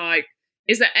bit and was like,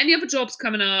 is there any other jobs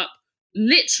coming up?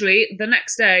 Literally the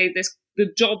next day,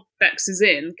 the job Bex is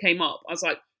in came up. I was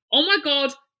like, oh my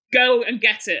God, go and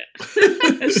get it.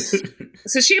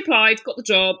 So she applied, got the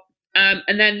job.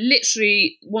 And then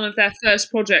literally one of their first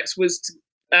projects was to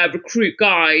recruit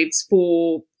guides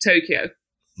for Tokyo.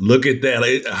 Look at that.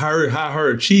 Like, how her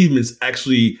achievements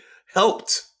actually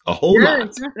helped a whole lot.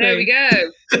 Exactly. There we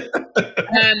go.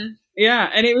 Yeah,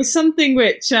 and it was something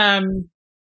which...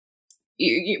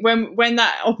 when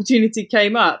that opportunity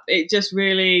came up, it just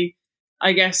really,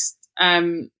 I guess,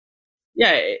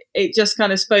 it just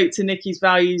kind of spoke to Nikki's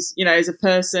values, as a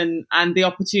person, and the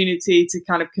opportunity to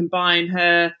kind of combine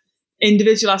her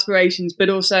individual aspirations, but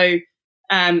also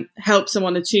help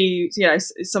someone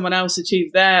someone else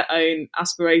achieve their own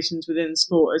aspirations within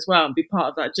sport as well, and be part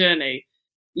of that journey.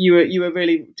 You were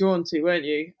really drawn to, weren't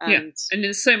you? And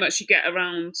there's so much you get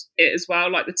around it as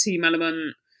well, like the team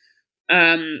element.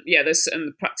 There's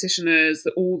the practitioners,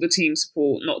 all the team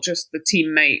support, not just the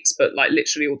teammates, but like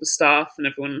literally all the staff and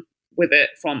everyone with it,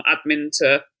 from admin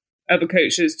to other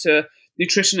coaches to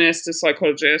nutritionists to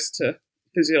psychologists to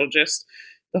physiologists.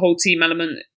 The whole team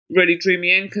element really drew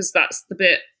me in, because that's the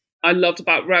bit I loved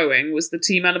about rowing, was the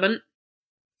team element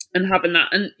and having that.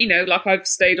 And like I've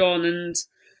stayed on, and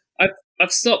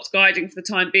I've stopped guiding for the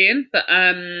time being, but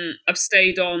I've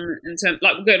stayed on in terms,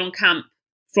 like, we're going on camp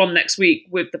from next week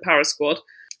with the para squad,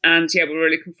 and we're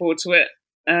really looking forward to it.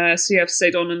 So I've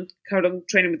stayed on and carried on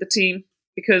training with the team,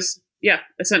 because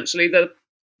essentially the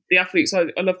athletes I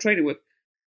love training with.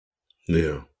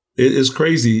 Yeah, it's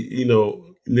crazy,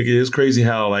 Nikki. It's crazy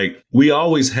how like we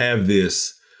always have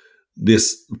this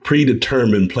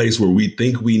predetermined place where we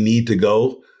think we need to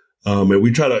go, And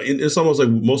we try to, it's almost like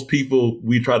most people,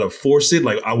 we try to force it.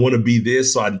 Like, I want to be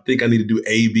this, so I think I need to do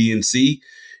A, B, and C.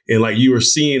 And like you were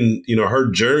seeing, her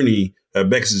journey,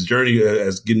 Beck's journey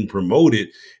as getting promoted.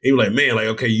 And you're like, man, like,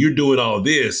 okay, you're doing all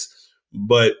this,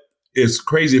 but it's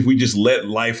crazy if we just let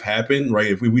life happen,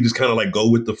 right? If we just kind of like go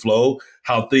with the flow,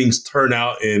 how things turn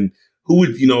out, and who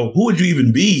would you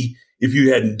even be if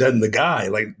you hadn't done the guy?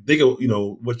 Like, think of,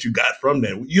 what you got from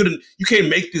that. You can't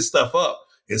make this stuff up.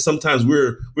 And sometimes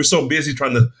we're so busy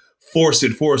trying to force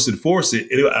it.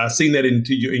 And I've seen that in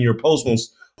your post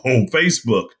on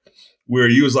Facebook, where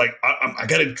you was like, I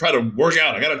got to try to work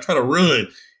out. I got to try to run.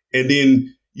 And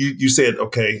then you said,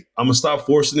 okay, I'm going to stop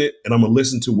forcing it, and I'm going to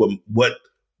listen to what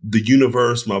the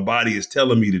universe, my body is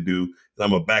telling me to do. And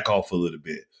I'm going to back off a little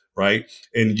bit. Right.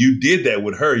 And you did that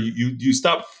with her. You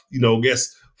stopped,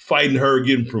 fighting her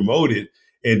getting promoted.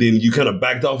 And then you kind of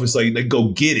backed off and say, like, go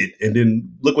get it. And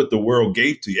then look what the world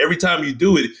gave to you. Every time you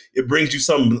do it, it brings you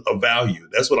something of value.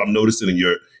 That's what I'm noticing in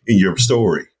your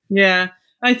story. Yeah.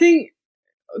 I think,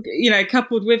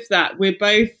 coupled with that, we're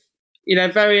both,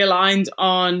 very aligned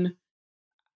on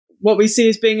what we see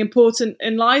as being important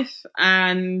in life.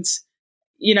 And,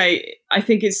 I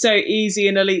think it's so easy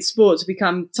in elite sport to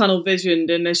become tunnel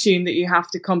visioned and assume that you have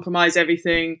to compromise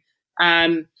everything.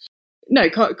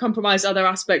 Compromise other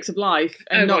aspects of life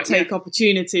and not take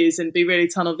opportunities and be really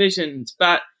tunnel visioned.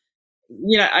 But,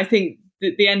 I think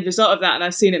that the end result of that, and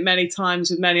I've seen it many times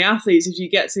with many athletes, is you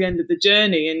get to the end of the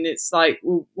journey and it's like,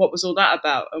 well, what was all that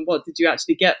about? And what did you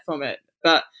actually get from it?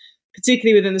 But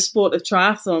particularly within the sport of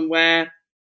triathlon, where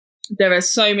there are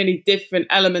so many different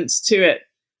elements to it.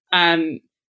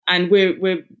 And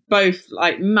we're both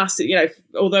like massive,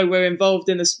 although we're involved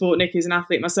in the sport, Nikki as an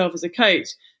athlete, myself as a coach,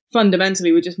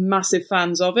 fundamentally, we're just massive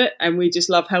fans of it. And we just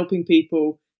love helping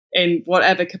people in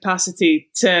whatever capacity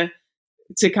to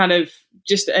kind of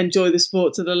just enjoy the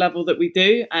sport to the level that we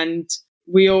do. And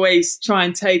we always try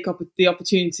and take up the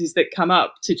opportunities that come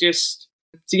up to just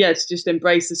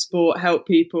embrace the sport, help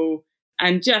people,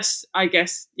 and just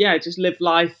live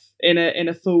life in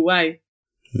a full way.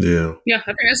 Yeah. Yeah, I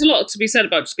think there's a lot to be said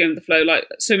about just going with the flow. Like,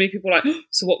 so many people are like,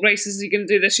 so what races are you going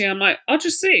to do this year? I'm like, I'll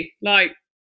just see. Like,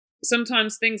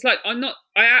 sometimes things like, I'm not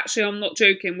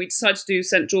joking. We decided to do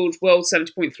St. George World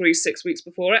 70.3 6 weeks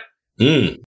before it.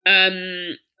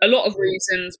 A lot of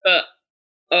reasons, but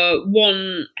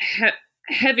one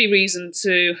heavy reason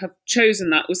to have chosen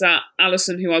that was that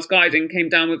Alison, who I was guiding, came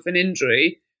down with an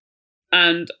injury,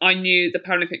 and I knew the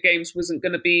Paralympic Games wasn't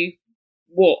going to be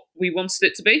what we wanted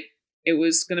it to be. It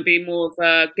was going to be more of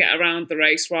a get around the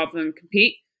race rather than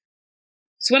compete.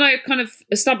 So when I kind of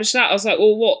established that, I was like,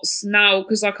 well, what's now?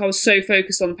 Because like I was so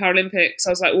focused on the Paralympics, I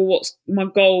was like, well, what's my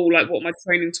goal? Like, what am I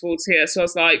training towards here? So I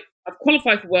was like, I've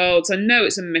qualified for Worlds. I know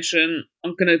it's a mission.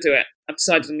 I'm going to do it. I've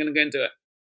decided I'm going to go and do it.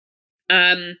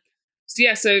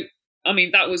 So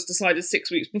that was decided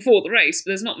 6 weeks before the race,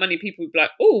 but there's not many people who'd be like,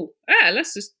 oh, yeah,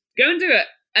 let's just go and do it.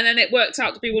 And then it worked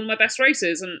out to be one of my best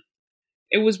races. And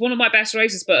it was one of my best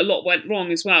races, but a lot went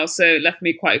wrong as well. So it left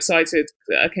me quite excited.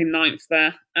 I came 9th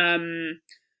there.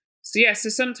 So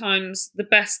sometimes the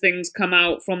best things come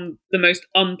out from the most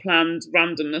unplanned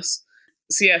randomness.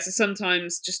 So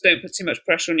sometimes just don't put too much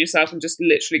pressure on yourself and just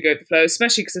literally go with the flow,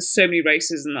 especially because there's so many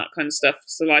races and that kind of stuff.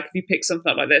 So like if you pick something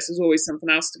up like this, there's always something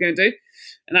else to go and do.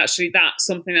 And actually that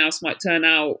something else might turn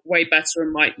out way better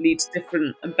and might lead to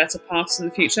different and better paths in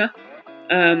the future.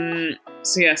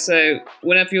 So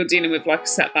whenever you're dealing with like a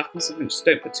setback and something, just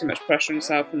don't put too much pressure on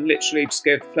yourself and literally just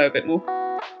go with the flow a bit more.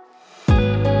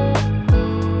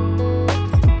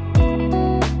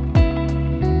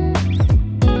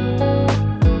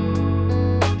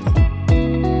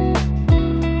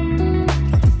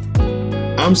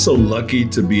 I'm so lucky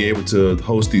to be able to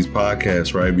host these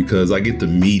podcasts, right? Because I get to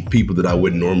meet people that I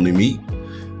wouldn't normally meet.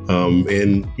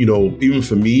 And, even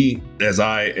for me, as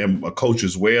I am a coach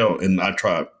as well, and I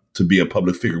try to be a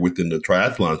public figure within the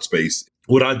triathlon space,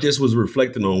 what I just was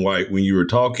reflecting on when you were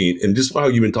talking, and just how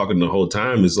you've been talking the whole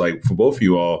time, is like, for both of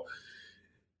you all,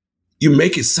 you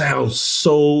make it sound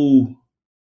so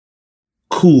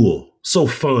cool, so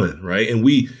fun, right? And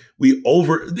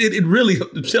it really,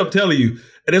 I'm telling you,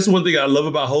 and that's one thing I love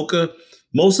about Hoka.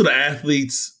 Most of the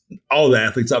athletes, all the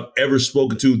athletes I've ever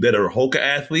spoken to that are Hoka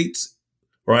athletes,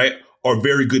 right, are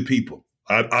very good people.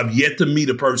 I've yet to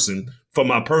meet a person from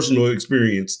my personal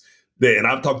experience that, and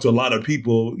I've talked to a lot of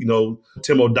people,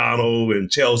 Tim O'Donnell and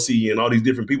Chelsea and all these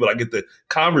different people I get to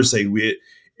conversate with,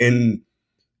 and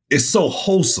it's so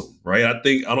wholesome, right? I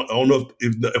don't know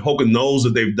if Hoka knows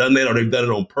that they've done that or they've done it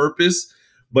on purpose,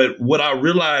 but what I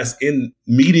realized in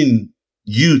meeting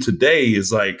you today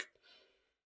is like,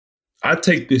 I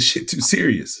take this shit too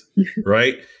serious,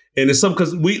 right? And it's some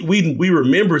because we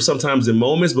remember sometimes in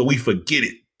moments, but we forget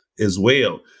it as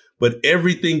well. But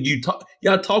everything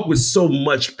y'all talk with so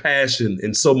much passion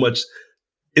and so much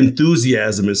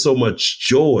enthusiasm and so much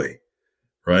joy,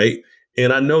 right?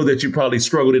 And I know that you probably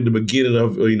struggled in the beginning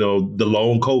of the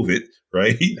long COVID,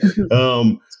 right?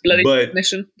 Bloody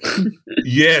mission.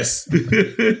 Yes,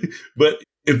 but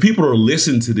if people are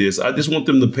listening to this, I just want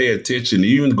them to pay attention,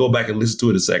 even go back and listen to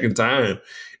it a second time,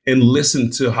 and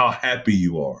listen to how happy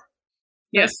you are.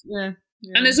 Yes, yeah.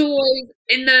 And there's always,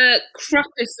 in the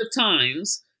crappiest of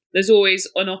times, there's always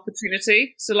an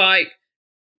opportunity. So like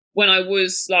when I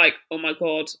was like, oh my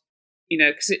God,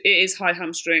 because it is high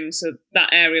hamstring. So that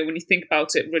area, when you think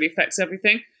about it, really affects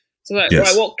everything. So like, yes.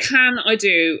 Right, what can I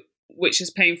do which is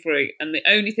pain-free? And the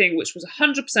only thing which was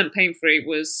 100% pain-free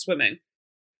was swimming.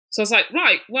 So I was like,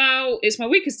 right, well, it's my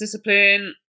weakest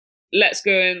discipline. Let's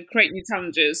go and create new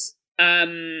challenges.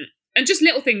 And just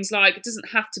little things like, it doesn't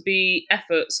have to be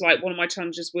efforts. Like one of my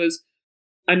challenges was,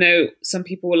 I know some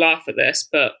people will laugh at this,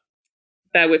 but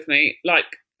bear with me. Like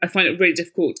I find it really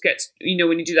difficult to get,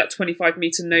 when you do that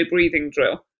 25-meter no breathing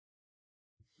drill.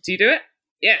 Do you do it?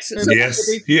 Yes. Yes.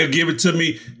 He'll give it to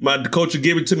me. My coach will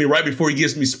give it to me right before he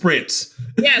gives me sprints.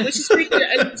 Yeah, which is really good.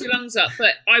 It opens your lungs up,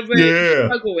 but I really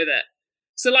struggle with it.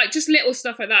 So like just little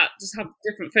stuff like that, just have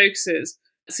different focuses.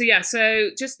 So yeah, so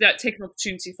just like take an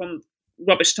opportunity from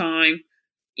rubbish time,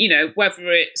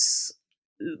 whether it's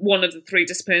one of the 3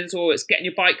 disciplines or it's getting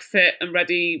your bike fit and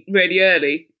ready really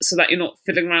early so that you're not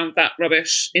fiddling around with that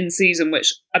rubbish in season,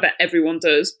 which I bet everyone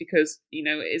does because,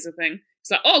 it is a thing.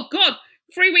 It's like, oh God,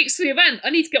 3 weeks to the event,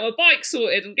 I need to get my bike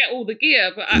sorted and get all the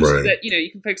gear. But actually, that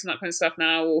you can focus on that kind of stuff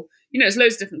now, or there's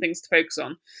loads of different things to focus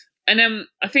on. And then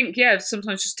I think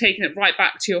sometimes just taking it right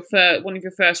back to your one of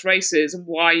your first races and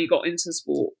why you got into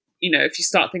sport. If you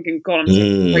start thinking, God, I'm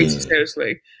taking way too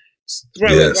seriously, just throw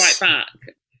it right back.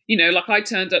 Like I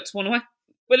turned up to one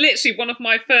of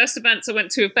my first events I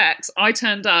went to at Bex. I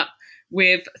turned up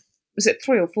with, was it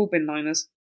 3 or 4 bin liners?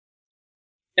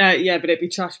 Yeah, but it'd be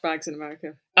trash bags in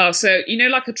America. Oh, so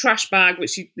like a trash bag,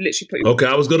 which you literally put. Okay,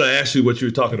 I was going to ask you what you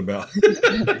were talking about.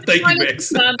 Thank you,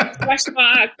 Bex. A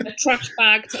trash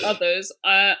bag to others.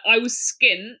 I was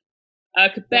skint.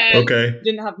 Could barely. Okay.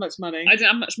 Didn't have much money. I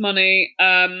didn't have much money.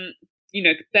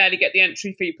 Could barely get the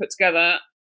entry fee put together.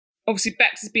 Obviously,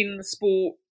 Bex has been in the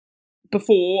sport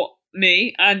before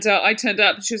me, and I turned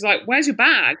up and she was like, "Where's your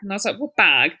bag?" And I was like, "What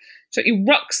bag?" She's like, "Your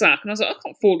rucksack." And I was like, "I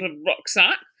can't afford a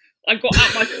rucksack." I got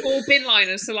out my 4 bin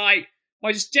liners, so like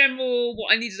my just general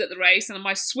what I needed at the race, and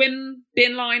my swim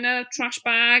bin liner, trash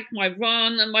bag, my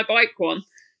run, and my bike one.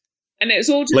 And it was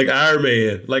all just like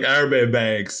Ironman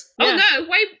bags. Oh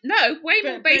yeah. way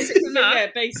more basic than that. Yeah,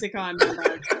 basic Ironman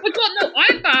bag. I got no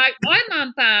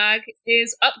Ironman bag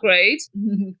is upgrade,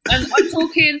 and I'm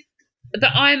talking the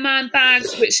Ironman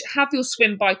bags which have your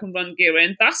swim, bike, and run gear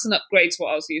in. That's an upgrade to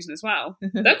what I was using as well.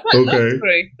 They're quite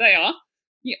luxury. They are.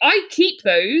 I keep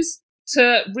those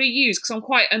to reuse because I'm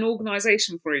quite an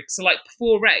organisation freak. So like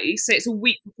before race, say it's a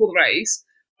week before the race,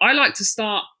 I like to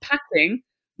start packing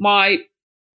my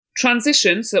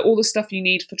transition, so all the stuff you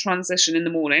need for transition in the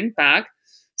morning bag.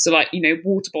 So like,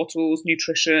 water bottles,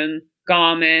 nutrition,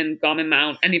 Garmin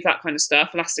mount, any of that kind of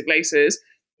stuff, elastic laces.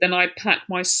 Then I pack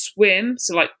my swim,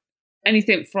 so like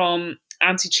anything from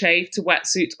anti-chafe to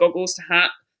wetsuit to goggles to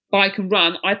hat, bike and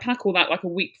run. I pack all that like a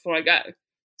week before I go.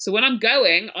 So when I'm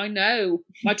going, I know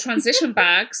my transition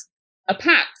bags are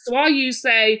packed. So I'll use,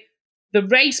 say, the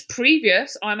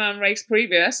Ironman race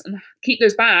previous, and keep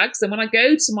those bags. Then when I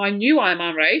go to my new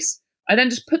Ironman race, I then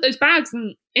just put those bags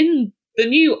in the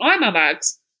new Ironman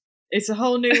bags. It's a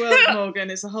whole new world,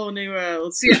 Morgan. It's a whole new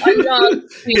world. See, I love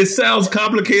it sounds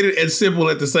complicated and simple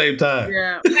at the same time.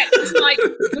 Yeah. It's like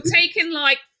you're taking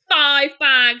like 5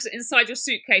 bags inside your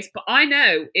suitcase, but I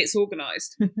know it's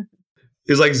organised.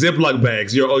 It's like Ziploc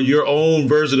bags, your own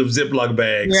version of Ziploc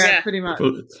bags. Yeah, pretty much.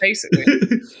 Basically.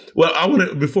 Well, I want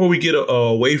to, before we get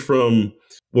away from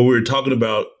what we were talking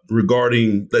about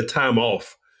regarding the time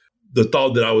off, the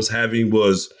thought that I was having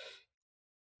was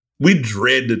we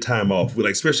dread the time off.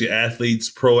 Like, especially athletes,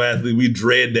 pro athletes, we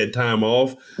dread that time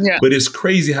off. Yeah. But it's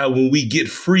crazy how when we get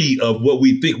free of what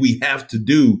we think we have to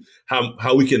do,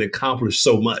 how we can accomplish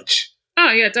so much. Oh,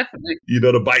 yeah, definitely.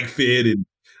 The bike fit and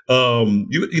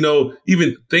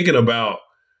even thinking about,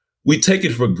 we take it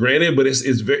for granted, but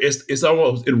it's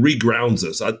almost, it regrounds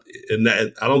us. I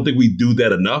don't think we do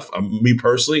that enough. Me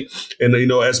personally, and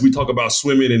as we talk about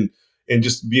swimming and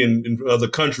just being in other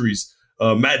countries,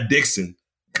 Matt Dixon,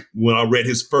 when I read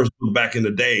his first book back in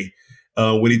the day,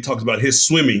 when he talks about his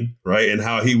swimming, right, and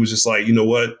how he was just like, you know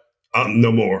what,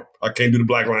 no more. I can't do the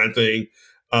black line thing,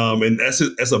 and that's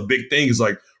a big thing. Is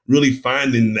like really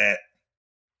finding that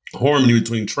harmony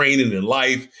between training and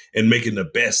life and making the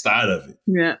best out of it.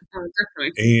 Yeah,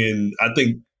 definitely. And I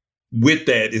think with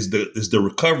that is the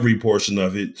recovery portion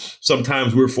of it.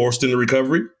 Sometimes we're forced into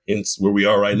recovery, hence where we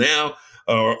are right now,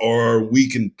 or we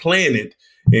can plan it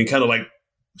and kind of like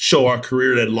show our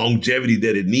career that longevity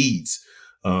that it needs.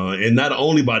 And not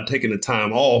only by taking the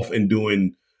time off and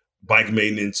doing bike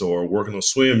maintenance or working on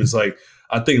swim, it's like,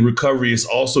 I think recovery is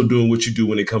also doing what you do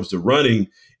when it comes to running,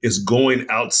 is going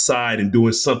outside and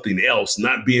doing something else,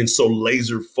 not being so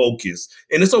laser focused.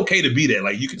 And it's okay to be that.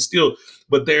 Like you can still,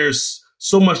 but there's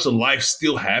so much of life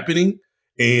still happening.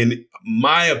 And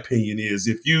my opinion is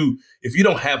if you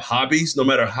don't have hobbies, no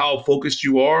matter how focused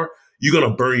you are, you're going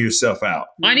to burn yourself out.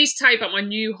 I need to tell you about my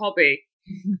new hobby.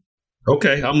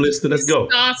 Okay, I'm listening. Let's go.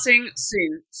 Starting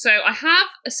soon. So I have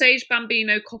a Sage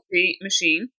Bambino coffee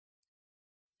machine.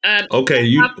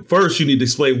 Okay, first you need to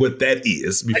explain what that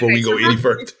is before we go any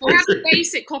further. I have a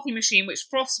basic coffee machine which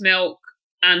froths milk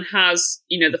and has,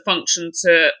 the function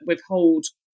to withhold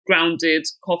grounded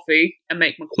coffee and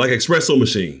make my coffee. Like espresso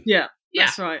machine. Yeah,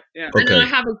 that's right. Yeah. Okay. And then I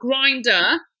have a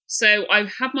grinder. So I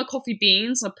have my coffee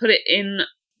beans. I put it in,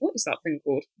 what is that thing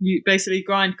called? You basically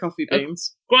grind coffee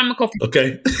beans. Grind my coffee.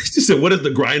 Okay. She said, what is the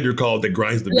grinder called that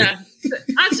grinds the beans? Yeah. So,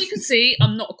 as you can see,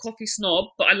 I'm not a coffee snob,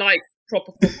 but I like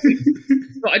proper coffee.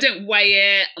 But I don't weigh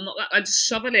it. I'm not that. I just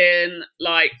shove it in,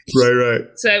 like. Right.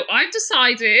 So I've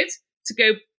decided to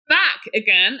go back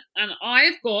again, and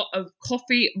I've got a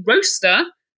coffee roaster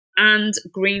and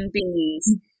green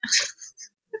beans.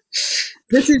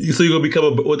 So you're gonna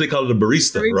become what they call it, a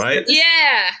barista, right?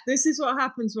 Yeah. This is what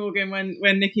happens, Morgan, when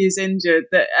Nikki is injured.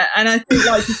 And I think,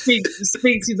 like, to speak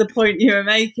to the point you were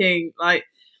making, like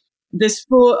the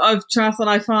sport of triathlon,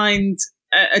 I find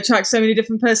attracts so many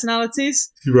different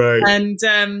personalities. Right. And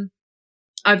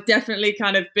I've definitely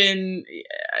kind of been,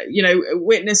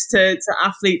 witness to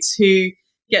athletes who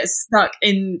get stuck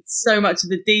in so much of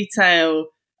the detail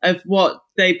of what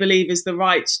they believe is the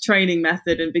right training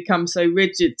method and become so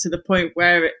rigid to the point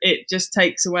where it just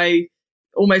takes away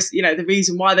almost, the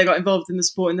reason why they got involved in the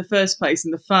sport in the first place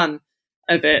and the fun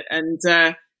of it. And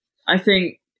I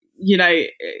think,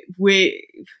 we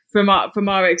from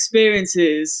our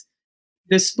experiences,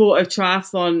 the sport of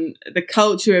triathlon, the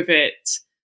culture of it,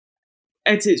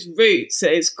 at its roots,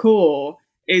 at its core,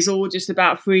 is all just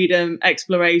about freedom,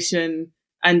 exploration,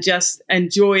 and just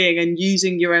enjoying and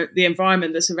using the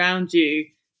environment that's around you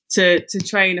to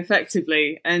train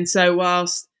effectively. And so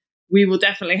whilst we will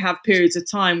definitely have periods of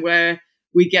time where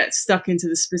we get stuck into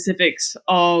the specifics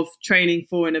of training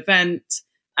for an event,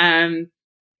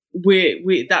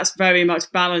 we that's very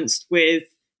much balanced with,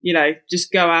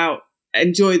 just go out,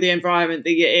 enjoy the environment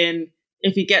that you're in.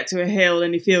 If you get to a hill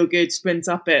and you feel good, sprint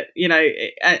up it,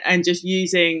 and just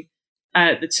using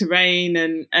the terrain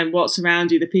and what's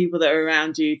around you, the people that are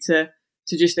around you to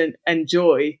just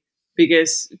enjoy.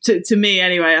 Because to me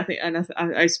anyway, I think, and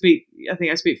I speak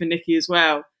for Nikki as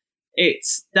well.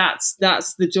 That's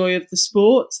the joy of the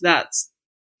sport. That's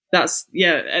at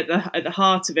the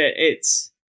heart of it.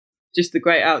 It's just the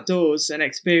great outdoors and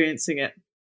experiencing it.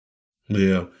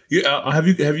 Yeah. Have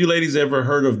you ladies ever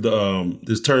heard of the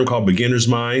this term called beginner's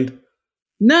mind?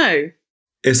 No.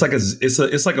 It's like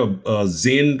a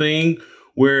Zen thing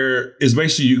where it's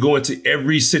basically you go into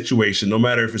every situation, no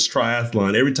matter if it's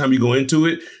triathlon. Every time you go into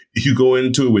it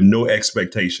with no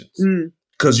expectations.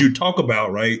 Because you talk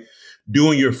about, right,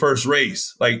 doing your first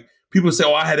race. Like people say,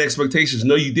 oh, I had expectations.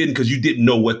 No, you didn't, because you didn't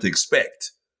know what to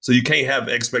expect. So you can't have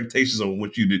expectations on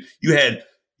what you did. You had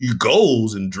your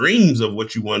goals and dreams of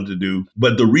what you wanted to do.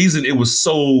 But the reason it was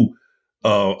so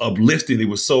uplifting, it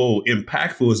was so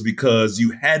impactful, is because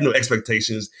you had no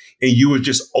expectations and you were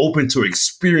just open to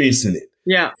experiencing it.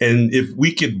 Yeah. And if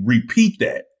we could repeat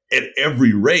that at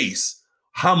every race,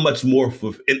 how much more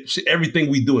for everything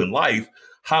we do in life,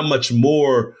 how much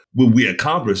more will we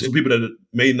accomplish? And people that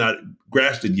may not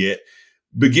grasp it yet,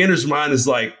 beginner's mind is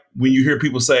like when you hear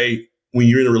people say, when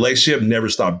you're in a relationship, never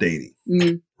stop dating,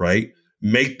 right?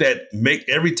 Make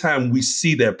every time we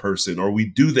see that person or we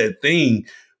do that thing,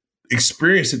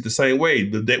 experience it the same way.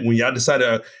 That when y'all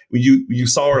decided, when you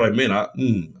saw her, like, man,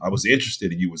 I was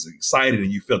interested, and you was excited,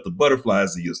 and you felt the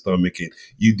butterflies in your stomach, and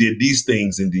you did these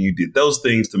things, and then you did those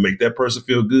things to make that person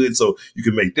feel good, so you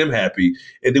can make them happy.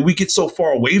 And then we get so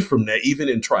far away from that, even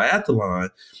in triathlon,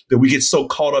 that we get so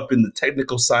caught up in the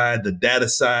technical side, the data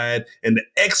side, and the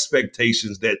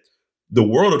expectations that the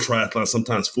world of triathlon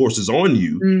sometimes forces on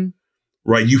you.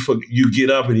 Right? You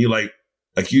get up and you're like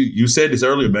you said this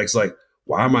earlier, Max, like,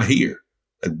 why am I here?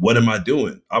 Like, what am I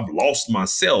doing? I've lost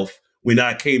myself when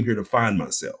I came here to find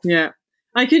myself. Yeah,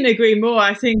 I couldn't agree more.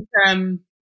 I think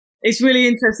it's really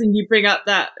interesting you bring up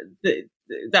the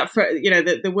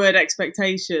word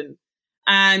expectation.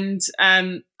 And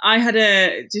I had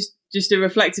just a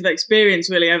reflective experience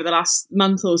really over the last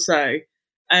month or so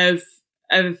of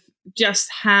just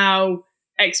how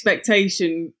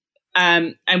expectation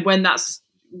and when that's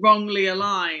wrongly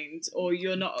aligned, or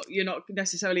you're not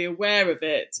necessarily aware of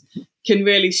it, can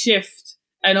really shift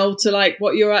and alter like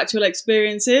what your actual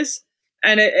experience is.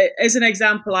 And as an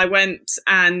example, I went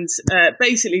and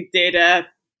basically did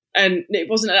and it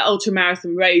wasn't an ultra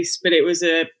marathon race, but it was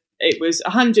a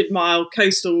 100-mile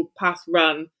coastal path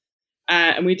run,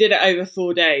 and we did it over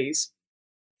 4 days.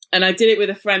 And I did it with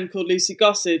a friend called Lucy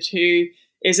Gossage, who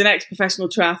is an ex-professional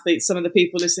triathlete. Some of the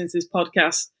people listening to this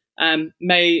podcast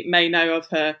may know of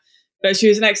her, but she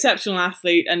was an exceptional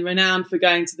athlete and renowned for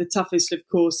going to the toughest of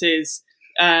courses.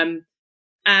 And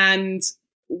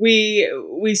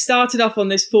we started off on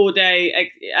this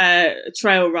 4-day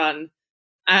trail run,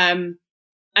 and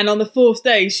on the 4th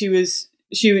day she was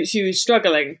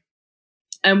struggling.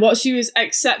 And what she was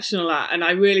exceptional at, and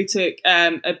I really took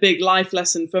a big life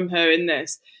lesson from her in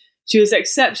this, she was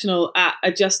exceptional at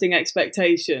adjusting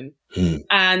expectation,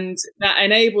 and that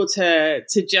enabled her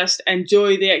to just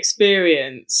enjoy the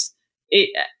experience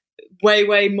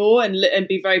way more and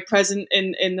be very present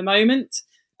in the moment.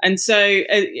 And so,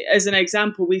 as an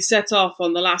example, we set off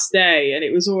on the last day, and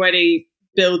it was already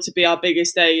billed to be our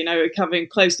biggest day. You know, we're covering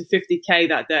close to 50K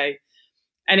that day.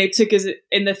 And it took us,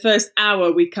 in the first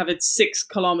hour, we covered 6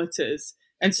 kilometers.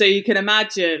 And so you can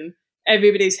imagine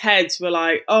everybody's heads were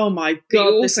like, oh my God.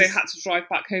 You also had to drive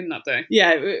back home that day.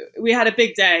 Yeah, we had a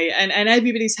big day, and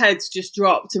everybody's heads just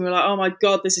dropped, and we're like, oh my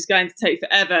God, this is going to take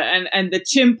forever. And the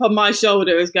chimp on my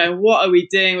shoulder was going, what are we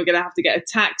doing? We're going to have to get a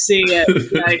taxi.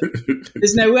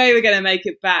 There's no way we're going to make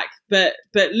it back. But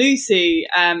Lucy,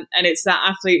 and it's that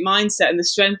athlete mindset and the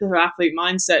strength of her athlete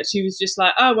mindset, she was just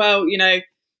like, oh, well, you know,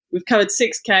 we've covered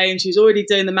 6K, and she's already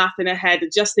doing the math in her head,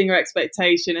 adjusting her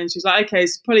expectation. And she's like, okay,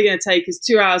 it's probably going to take us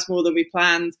 2 hours more than we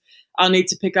planned. I'll need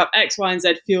to pick up X, Y, and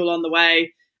Z fuel on the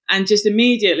way. And just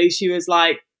immediately she was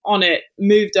like on it,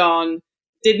 moved on,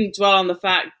 didn't dwell on the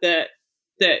fact that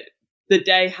the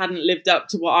day hadn't lived up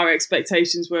to what our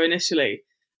expectations were initially.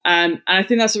 And I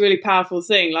think that's a really powerful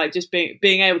thing, like just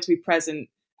being able to be present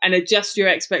and adjust your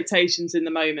expectations in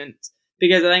the moment.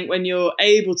 Because I think when you're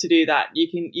able to do that,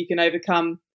 you can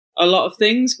overcome a lot of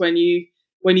things. When you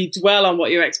dwell on what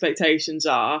your expectations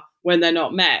are when they're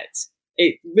not met,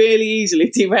 it really easily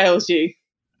derails you.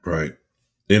 Right.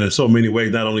 And in so many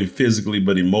ways, not only physically,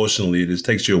 but emotionally, it just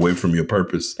takes you away from your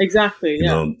purpose. Exactly. You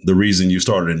know, the reason you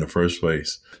started in the first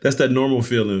place. That's that normal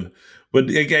feeling. But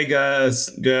okay, guys,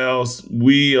 gals,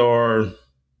 we are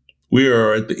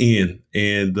at the end.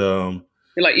 And you're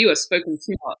like, you have spoken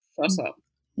too much. Shut up.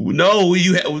 No,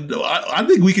 I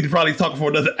think we could probably talk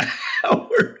for another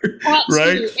hour. Part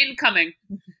right? 2 incoming.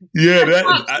 Yeah,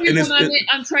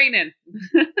 I'm training.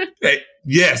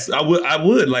 Yes, I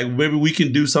would. Like, maybe we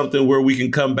can do something where we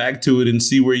can come back to it and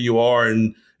see where you are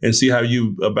and see how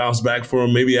you bounce back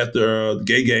from maybe after the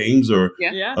gay games, or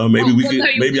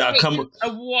maybe I'll come a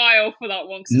while for that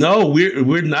one. No,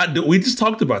 we're not. We just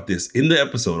talked about this in the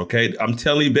episode. Okay, I'm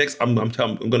telling you, Bex, I'm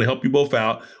going to help you both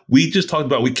out. We just talked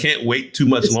about we can't wait too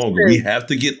much longer. We have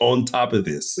to get on top of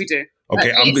this. We do.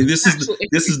 Okay, this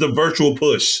is the virtual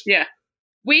push. Yeah.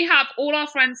 We have all our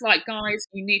friends like, guys,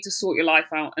 you need to sort your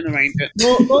life out and arrange it.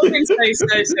 More things say so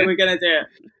we're going to do it.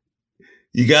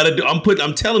 You got to do.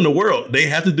 I'm telling the world, they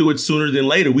have to do it sooner than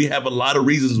later. We have a lot of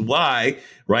reasons why,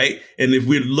 right? And if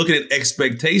we're looking at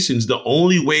expectations, the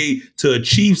only way to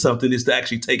achieve something is to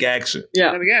actually take action.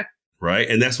 Yeah, there we go. Right,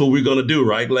 and that's what we're going to do,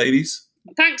 right, ladies?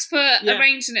 Thanks for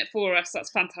arranging it for us. That's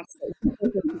fantastic.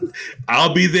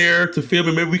 I'll be there to film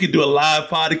it. Maybe we could do a live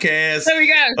podcast. There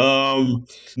we go.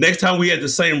 Next time we at the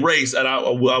same race, and I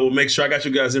will make sure I got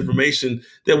you guys information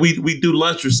that we do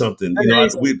lunch or something.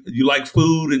 Amazing. You know, you like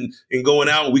food and going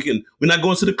out. We're not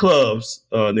going to the clubs,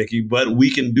 Nikki, but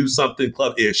we can do something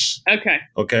club-ish.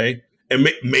 Okay. And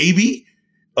maybe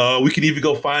we can even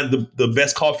go find the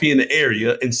best coffee in the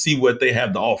area and see what they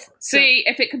have to offer. See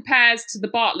if it compares to the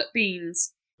Bartlett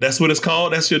beans. That's what it's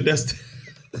called. That's your destiny.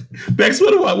 Bex,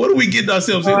 what are we getting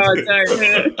ourselves into? No.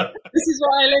 This is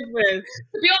what I live with.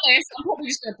 To be honest, I'm probably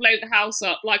just going to blow the house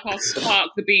up, like I'll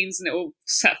spark the beans and it will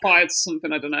set fire to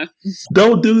something. I don't know.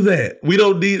 Don't do that. We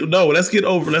don't need. No, let's get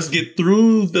over. Let's get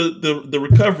through the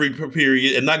recovery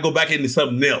period and not go back into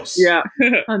something else. Yeah,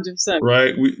 100%.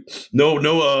 Right. There's no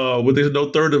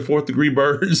 3rd or 4th degree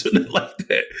burns and like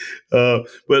that.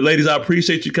 But ladies, I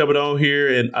appreciate you coming on here,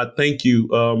 and I thank you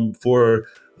for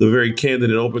the very candid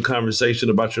and open conversation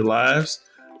about your lives.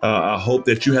 I hope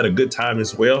that you had a good time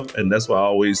as well. And that's why I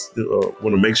always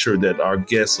want to make sure that our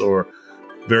guests are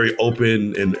very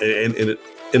open and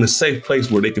in a safe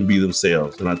place where they can be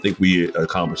themselves. And I think we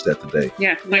accomplished that today.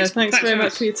 Yeah. Thanks very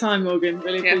much for your time, Morgan.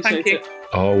 Really appreciate it.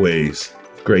 Always.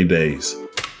 Great days.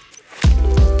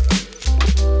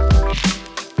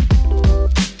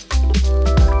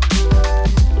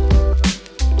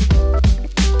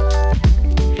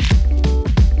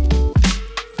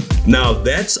 Now,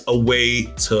 that's a way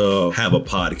to have a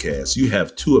podcast. You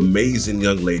have two amazing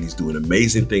young ladies doing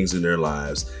amazing things in their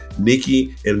lives,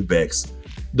 Nikki and Bex.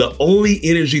 The only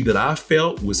energy that I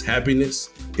felt was happiness,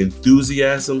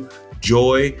 enthusiasm,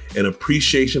 joy, and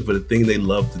appreciation for the thing they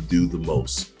love to do the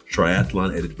most,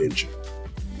 triathlon and adventure.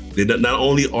 Not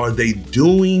only are they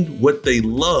doing what they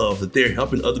love, that they're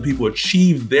helping other people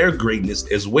achieve their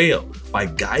greatness as well by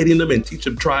guiding them and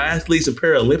teaching triathletes and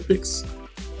Paralympics.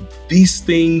 These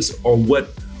things are what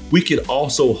we can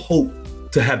also hope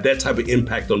to have that type of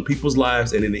impact on people's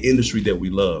lives and in the industry that we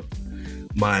love.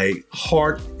 My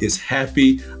heart is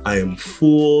happy. I am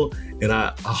full. And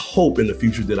I hope in the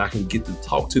future that I can get to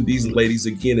talk to these ladies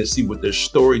again and see what their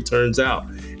story turns out.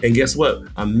 And guess what?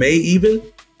 I may even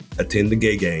attend the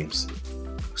Gay Games.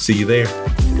 See you there.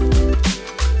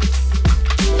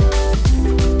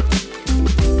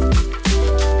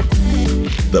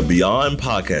 The Beyond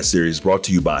Podcast series brought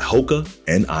to you by Hoka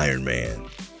and Ironman.